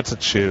attack. That's a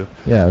chew.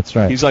 Yeah, that's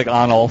right. He's like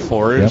on all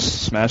fours,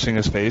 smashing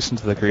his face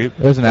into the creep.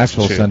 There's an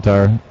actual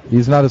Centaur.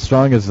 He's not as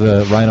strong as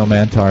the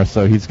Rhino-Mantar,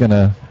 so he's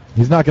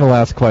not gonna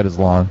last quite as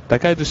long.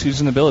 That guy just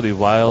used an ability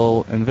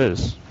while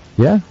invis.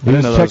 Yeah, he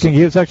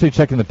was actually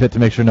checking the pit to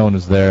make sure no one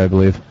was there, I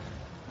believe.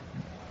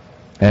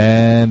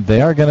 And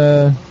they are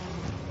gonna.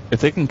 If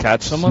they can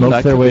catch someone, smoke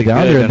that their could way be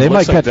down good. here, and they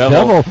might catch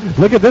Devil.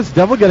 Look at this,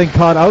 Devil getting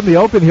caught out in the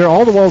open here.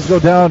 All the walls go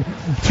down,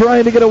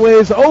 trying to get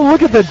away. Oh,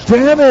 look at the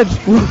damage!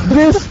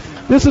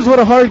 This is what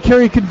a hard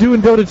carry can do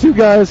in Dota 2,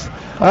 guys.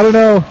 I don't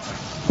know.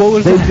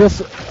 They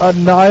just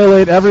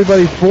annihilate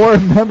everybody. 4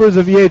 members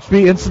of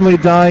EHP instantly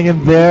dying,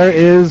 and there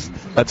is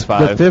that's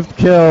 5. The 5th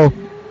kill.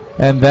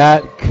 And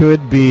that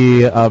could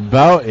be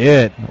about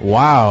it.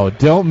 Wow.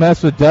 Don't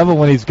mess with Devil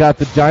when he's got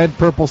the giant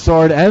purple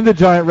sword and the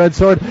giant red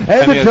sword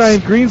and the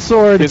giant green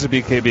sword. He's a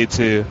BKB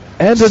too.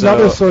 And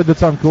another sword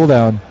that's on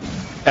cooldown.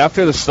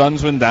 After the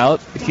stuns went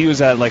out, he was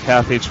at like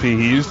half HP.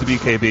 He used the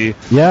BKB.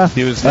 Yeah.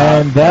 He was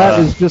not, and that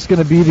is just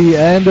going to be the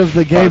end of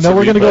the game. No,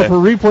 we're going to go for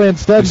replay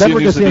instead. Then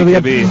we're going to see the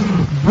end.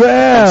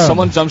 Bam! And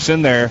someone jumps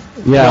in there.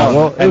 Yeah,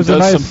 well, it was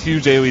does some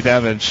huge AoE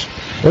damage.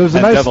 It was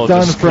a nice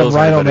stun from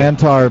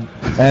Rhino-Mantar,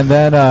 and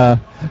then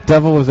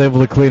Devil was able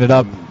to clean it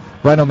up.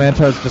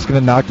 Rhino-Mantar is just going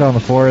to knock down the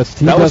forest.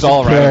 He doesn't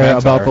care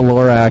about the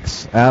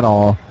Lorax at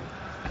all.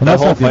 And that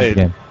whole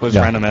fight was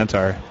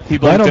Rhino-Mantar. He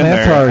blinked in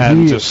there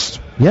and just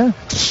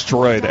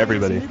destroyed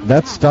everybody.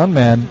 That stun,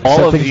 man.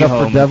 All of things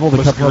up for Devil to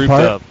was cut them grouped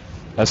apart. up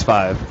as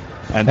 5.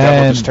 And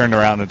Devil just turned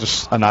around and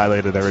just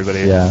annihilated everybody.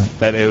 Yeah.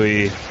 That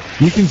AoE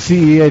You can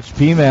see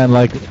EHP, man,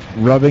 like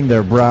rubbing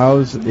their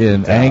brows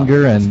in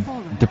anger and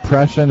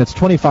depression. It's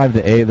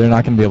 25-8. They're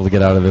not going to be able to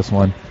get out of this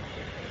one.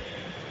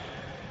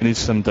 We need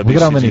some WCG Look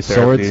at how many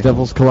therapy. swords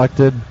Devil's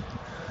collected.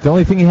 The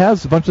only thing he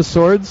has is a bunch of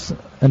swords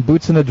and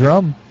boots and a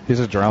drum.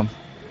 He's a drum.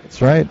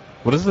 That's right.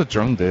 What does the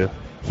drum do?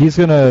 He's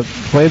going to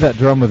play that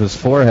drum with his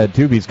forehead,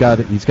 too, but he's got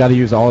to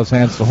use all his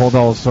hands to hold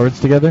all his swords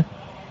together.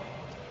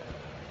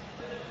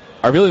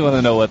 I really want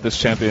to know what this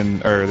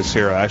champion, or this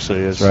hero actually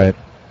is. Right.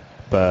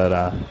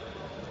 But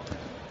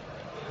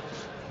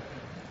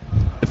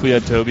if we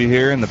had Toby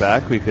here in the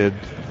back, we could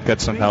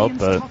get some help,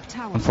 but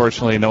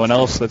unfortunately no one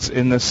else that's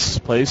in this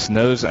place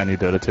knows any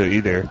Dota 2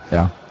 either.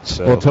 Yeah.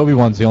 So well, Toby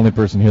One's the only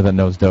person here that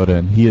knows Dota,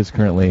 and he is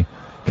currently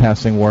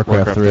casting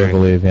Warcraft 3, I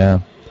believe, yeah.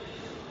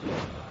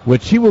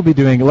 Which he will be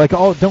doing, like,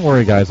 don't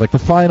worry, guys, like the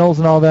finals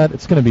and all that,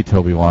 it's going to be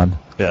Toby One.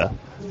 Yeah.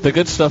 The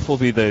good stuff will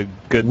be the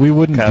good We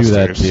wouldn't casters. do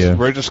that to you.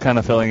 We're just kind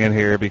of filling in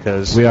here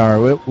because... We are.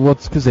 Well,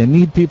 it's because they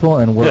need people,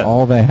 and we're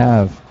all they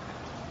have.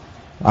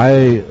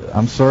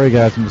 I'm sorry,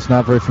 guys. I'm just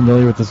not very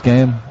familiar with this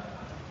game.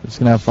 We're just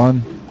going to have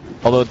fun.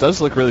 Although it does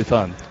look really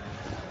fun.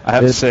 I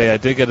have to say, I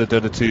did get a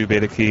Dota 2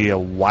 beta key a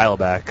while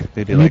back.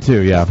 Maybe Me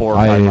too, yeah. 4 or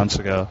 5 months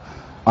ago.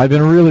 I've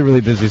been really,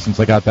 really busy since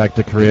I got back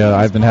to Korea.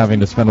 I've been having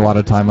to spend a lot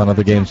of time on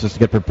other games just to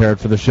get prepared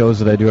for the shows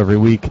that I do every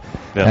week.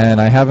 Yeah.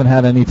 And I haven't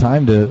had any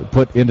time to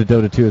put into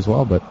Dota 2 as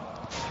well, but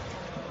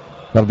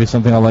that'll be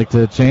something I'd like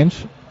to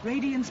change.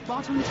 Radiant's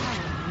bottom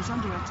tower is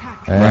under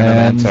attack.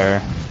 And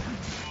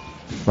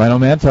Rhino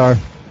Mantar.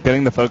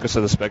 Getting the focus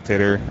of the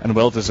spectator, and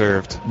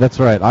well-deserved. That's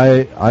right.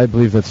 I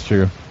believe that's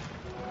true.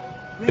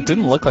 It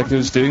didn't look like he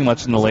was doing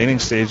much in the laning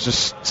stage,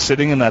 just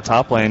sitting in that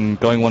top lane,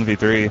 going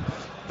 1v3,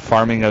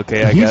 farming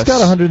okay, I guess. He's got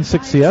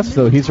 106 CS,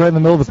 though. He's right in the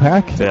middle of the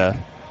pack. Yeah.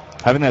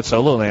 Having that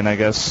solo lane, I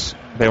guess,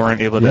 they weren't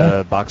able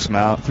to box him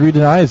out. 3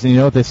 denies, and you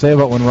know what they say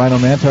about when Rhino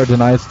Mantar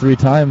denies 3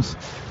 times?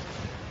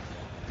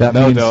 That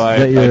means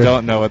I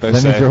don't know what they say.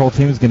 That means your whole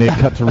team is going to get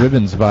cut to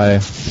ribbons by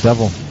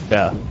Devil.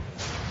 Yeah.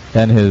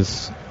 And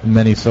his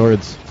many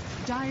swords.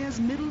 Dire's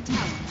middle tower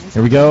is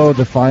Here we go,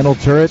 the final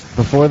turret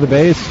before the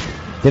base.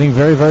 Getting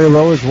very, very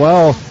low as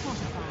well.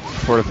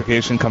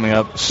 Fortification coming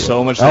up.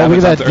 So much Oh,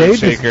 damage look at that. Dave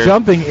just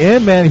jumping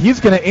in, man.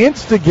 He's going to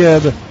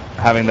insta-gib.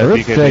 Having that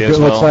BKB as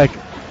it well. looks like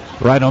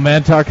Rhino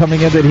Mantar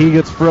coming in, but he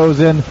gets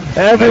frozen.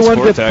 Everyone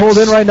gets pulled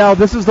in right now.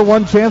 This is the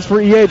one chance for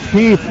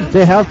EHP.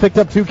 They have picked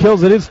up 2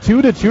 kills. It is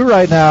 2-2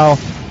 right now.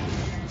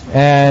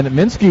 And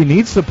Minsky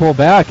needs to pull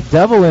back.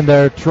 Devil in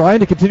there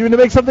trying to continue to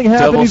make something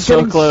happen. Devil's He's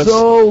getting close.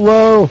 so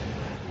low.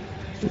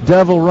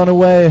 Devil, run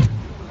away.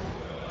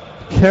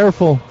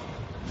 Careful.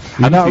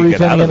 He's not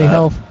retaining any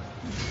health.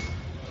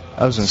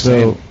 That was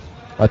insane. So,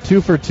 a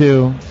 2 for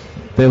 2.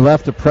 They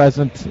left a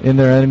present in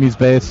their enemy's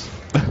base.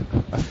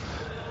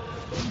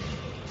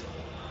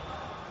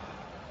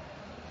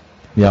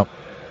 Yep.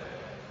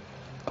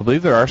 I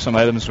believe there are some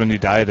items when you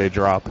die they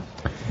drop.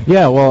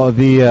 Yeah, well,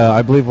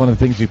 I believe one of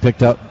the things you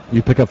pick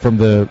up from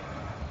the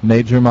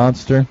major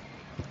monster.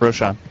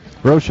 Roshan.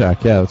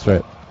 Rorschach, yeah, that's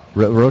right.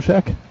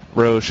 Rorschach?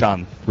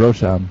 Roshan.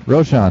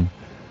 Roshan.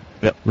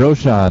 Yep.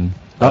 Roshan.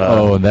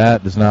 Uh-oh,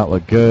 that does not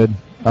look good.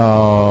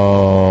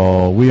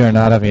 Oh, we are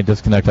not having a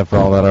disconnect after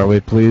all that, are we?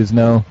 Please,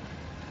 no.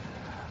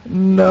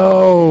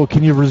 No.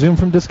 Can you resume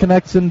from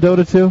disconnects in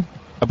Dota 2?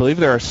 I believe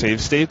there are save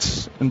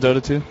states in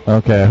Dota 2.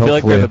 Okay, I feel like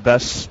hopefully. they're the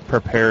best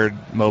prepared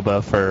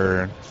MOBA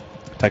for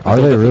technical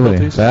Are they really?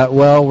 difficulties.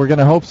 Well, we're going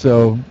to hope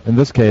so in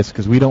this case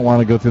because we don't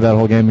want to go through that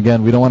whole game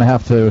again. We don't want to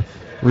have to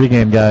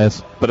regame,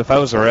 guys. But if I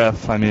was a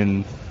ref, I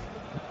mean...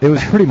 It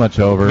was pretty much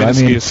over.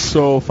 Minsky is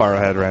so far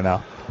ahead right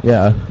now.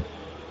 Yeah.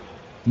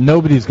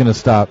 Nobody's going to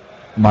stop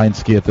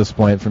MINESKI at this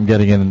point from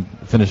getting in and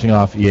finishing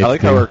off EHP. I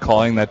like how we're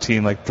calling that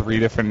team like 3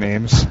 different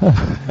names.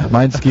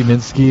 MINESKI,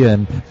 Minsky,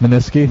 and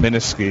MINESKI.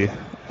 MINESKI.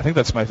 I think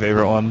that's my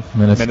favorite one.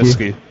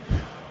 MINESKI.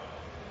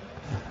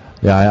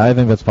 Yeah, I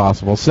think that's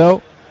possible.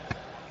 So,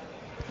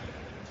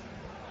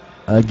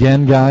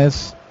 again,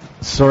 guys,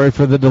 sorry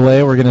for the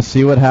delay. We're going to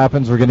see what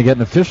happens. We're going to get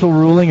an official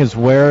ruling as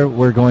where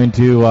we're going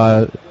to,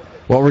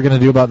 what we're going to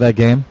do about that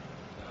game.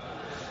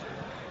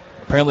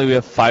 Apparently we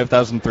have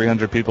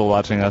 5,300 people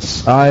watching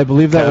us. I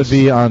believe that would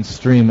be on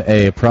Stream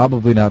A,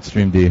 probably not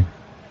Stream D.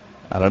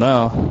 I don't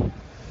know.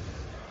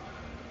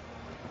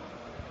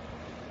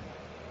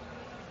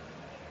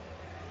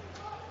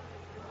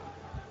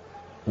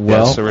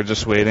 Well, yeah, so we're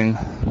just waiting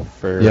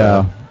for...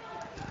 Yeah.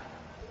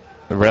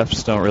 The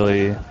refs don't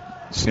really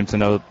seem to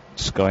know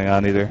what's going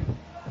on either.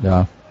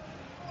 Yeah.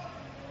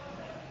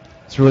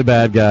 It's really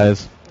bad,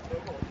 guys.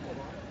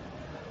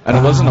 And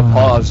it wasn't a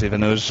pause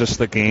even, it was just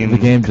the game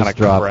just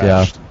dropped,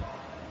 crashed. yeah.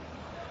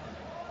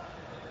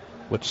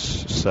 Which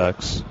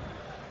sucks.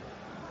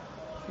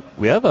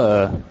 We have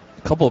a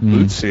couple of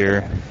boots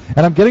here.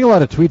 And I'm getting a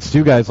lot of tweets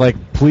too, guys.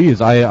 Like,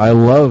 please, I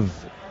love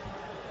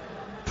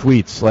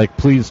tweets. Like,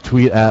 please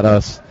tweet at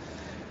us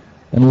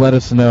and let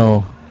us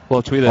know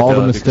tweet at all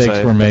the Dota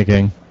mistakes we're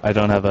making. I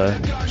don't have a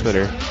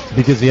Twitter.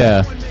 Because,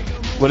 yeah.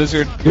 What is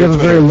your We have a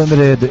very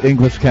limited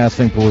English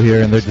casting pool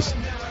here, and they're just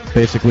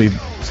basically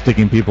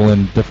sticking people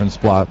in different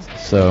spots.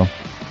 So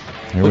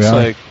Here Looks we are.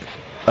 like,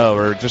 oh,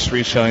 we're just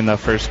re-showing that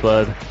first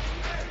blood.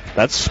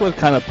 That's what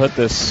kind of put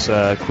this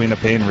Queen of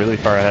Pain really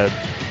far ahead.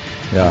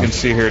 Yeah. You can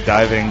see her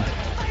diving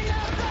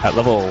at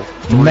level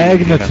 3.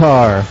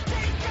 Magnetar.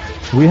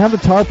 We have the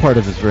tar part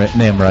of his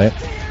name, right?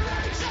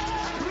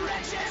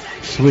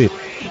 Sweet.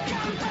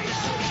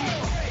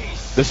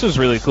 This was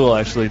really cool,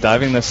 actually.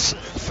 Diving this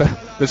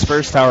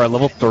first tower at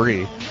level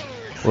 3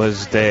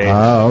 was Day.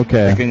 Oh,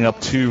 okay. Picking up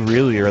 2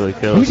 really early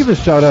kills. Let me give a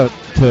shout out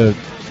to...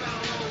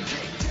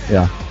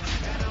 Yeah.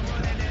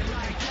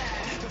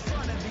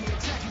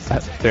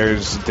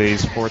 There's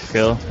Day's 4th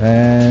kill.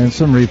 And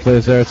some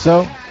replays there.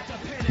 So,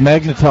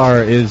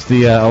 Magnetar is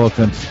the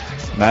elephant.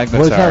 Magnetar.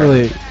 Well, it's not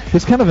really...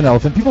 He's kind of an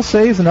elephant. People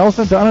say he's an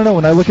elephant. I don't know.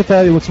 When I look at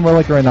that, he looks more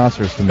like a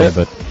rhinoceros to me,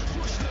 but...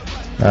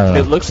 I don't know.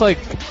 It looks like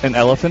an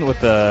elephant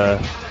with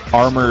a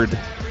armored...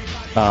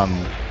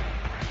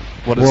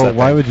 what is that? Well,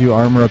 why would you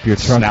armor up your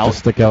trunk Snout? to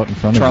stick out in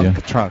front of you?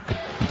 Trunk. It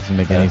doesn't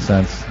make any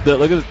sense.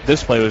 Look at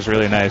this play was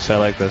really nice. I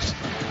like this.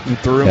 You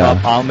threw him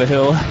up on the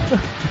hill.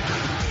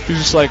 He's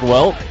just like,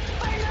 well,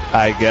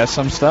 I guess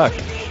I'm stuck.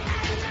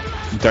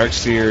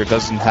 Darkseer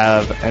doesn't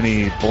have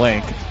any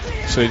blink,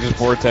 so he just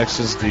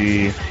vortexes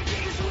the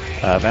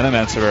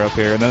Venomancer up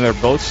here, and then they're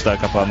both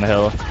stuck up on the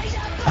hill.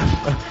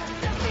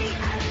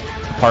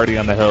 Party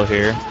on the hill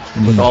here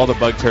with all the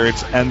bug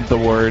turrets and the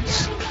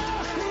wards.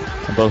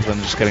 And both of them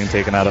just getting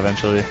taken out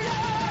eventually.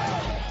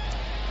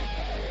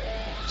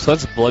 So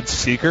that's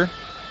Bloodseeker.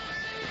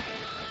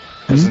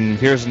 And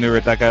here's a new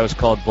that guy was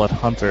called Blood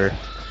Hunter,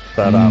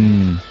 but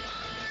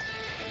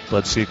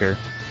Bloodseeker.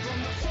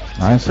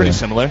 I see. Pretty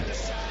similar.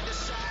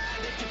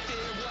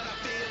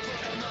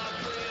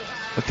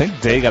 I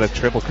think Day got a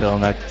triple kill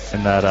in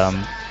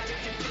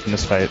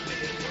this fight.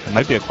 It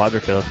might be a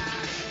quadra kill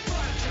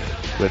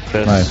with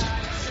this. Nice.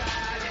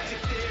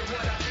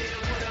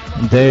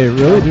 They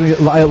really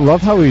do. I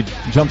love how he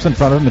jumps in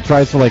front of him and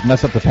tries to like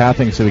mess up the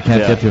pathing so he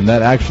can't get to him.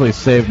 That actually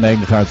saved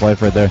Magnetar's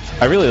life right there.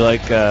 I really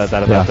like that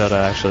about Dota,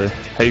 actually.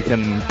 How you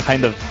can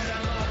kind of...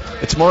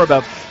 It's more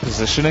about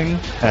positioning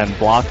and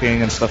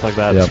blocking and stuff like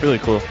that. It's really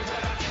cool.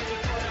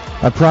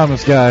 I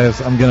promise, guys,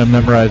 I'm going to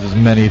memorize as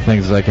many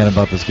things as I can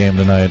about this game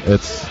tonight.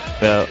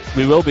 Yeah,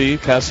 we will be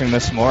casting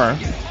this more.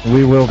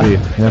 We will be.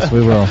 Yes, we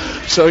will.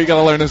 So you got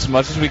to learn as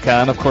much as we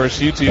can. Of course,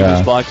 YouTube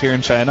is blocked here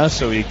in China,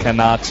 so we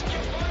cannot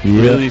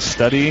really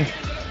study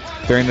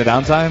during the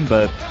downtime,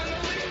 but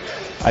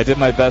I did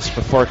my best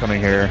before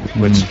coming here,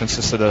 which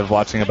consisted of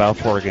watching about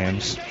 4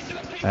 games.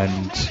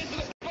 And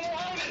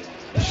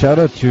shout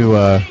out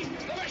to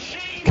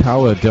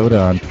Kawa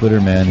Dota on Twitter,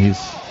 man. He's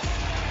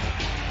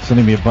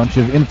sending me a bunch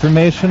of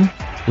information,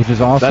 which is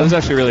awesome. That is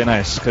actually really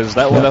nice, because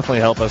that will definitely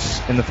help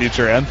us in the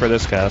future and for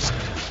this cast.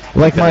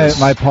 Like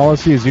my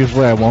policy is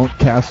usually I won't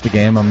cast a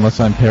game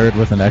unless I'm paired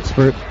with an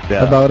expert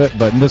about it,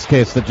 but in this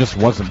case that just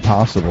wasn't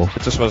possible.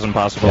 It just wasn't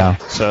possible. Yeah.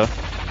 So,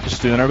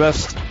 just doing our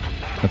best.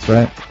 That's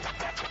right.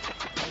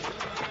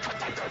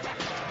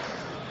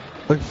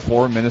 Like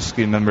 4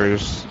 MINESKI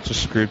members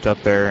just grouped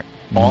up there,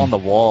 all on the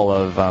wall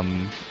of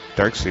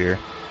Darkseer.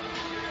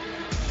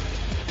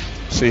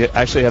 So you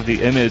actually have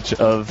the image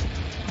of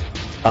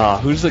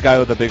who's the guy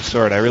with the big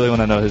sword? I really want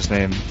to know his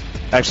name.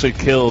 Actually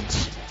killed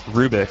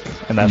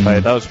Rubik in that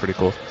fight. That was pretty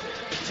cool.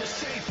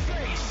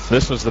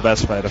 This was the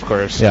best fight, of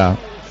course. Yeah.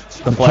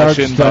 The flash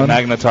in by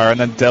Magnetar, and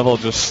then Devil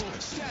just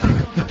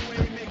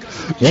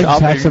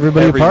attacks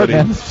everybody apart,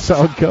 man. That's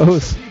how it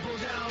goes.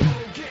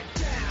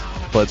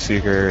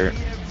 Bloodseeker.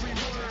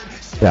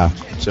 Yeah.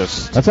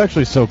 That's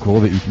actually so cool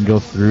that you can go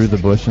through the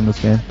bush in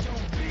this game.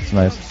 It's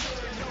nice.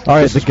 All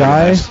right, the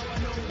guy,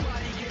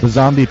 the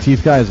zombie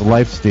teeth guy is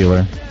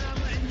Lifestealer.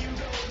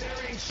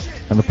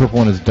 And the purple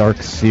one is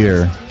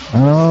Darkseer.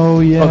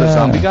 Oh, yeah. Oh, the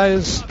zombie guy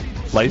is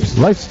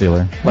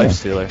Lifestealer.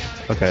 Lifestealer.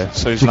 Okay,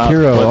 so he's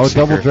Jakiro. not Oh,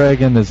 Double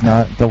Dragon is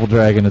not Double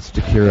Dragon, it's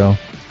Jakiro.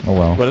 Oh,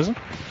 well. What is it?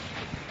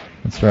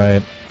 That's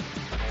right.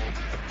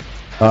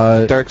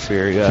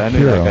 Darkseer, yeah, I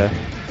knew that guy.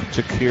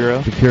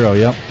 Jakiro. Jakiro,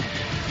 yep.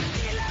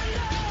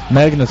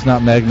 Magnus,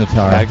 not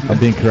Magnetar. I'm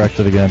being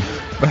corrected again.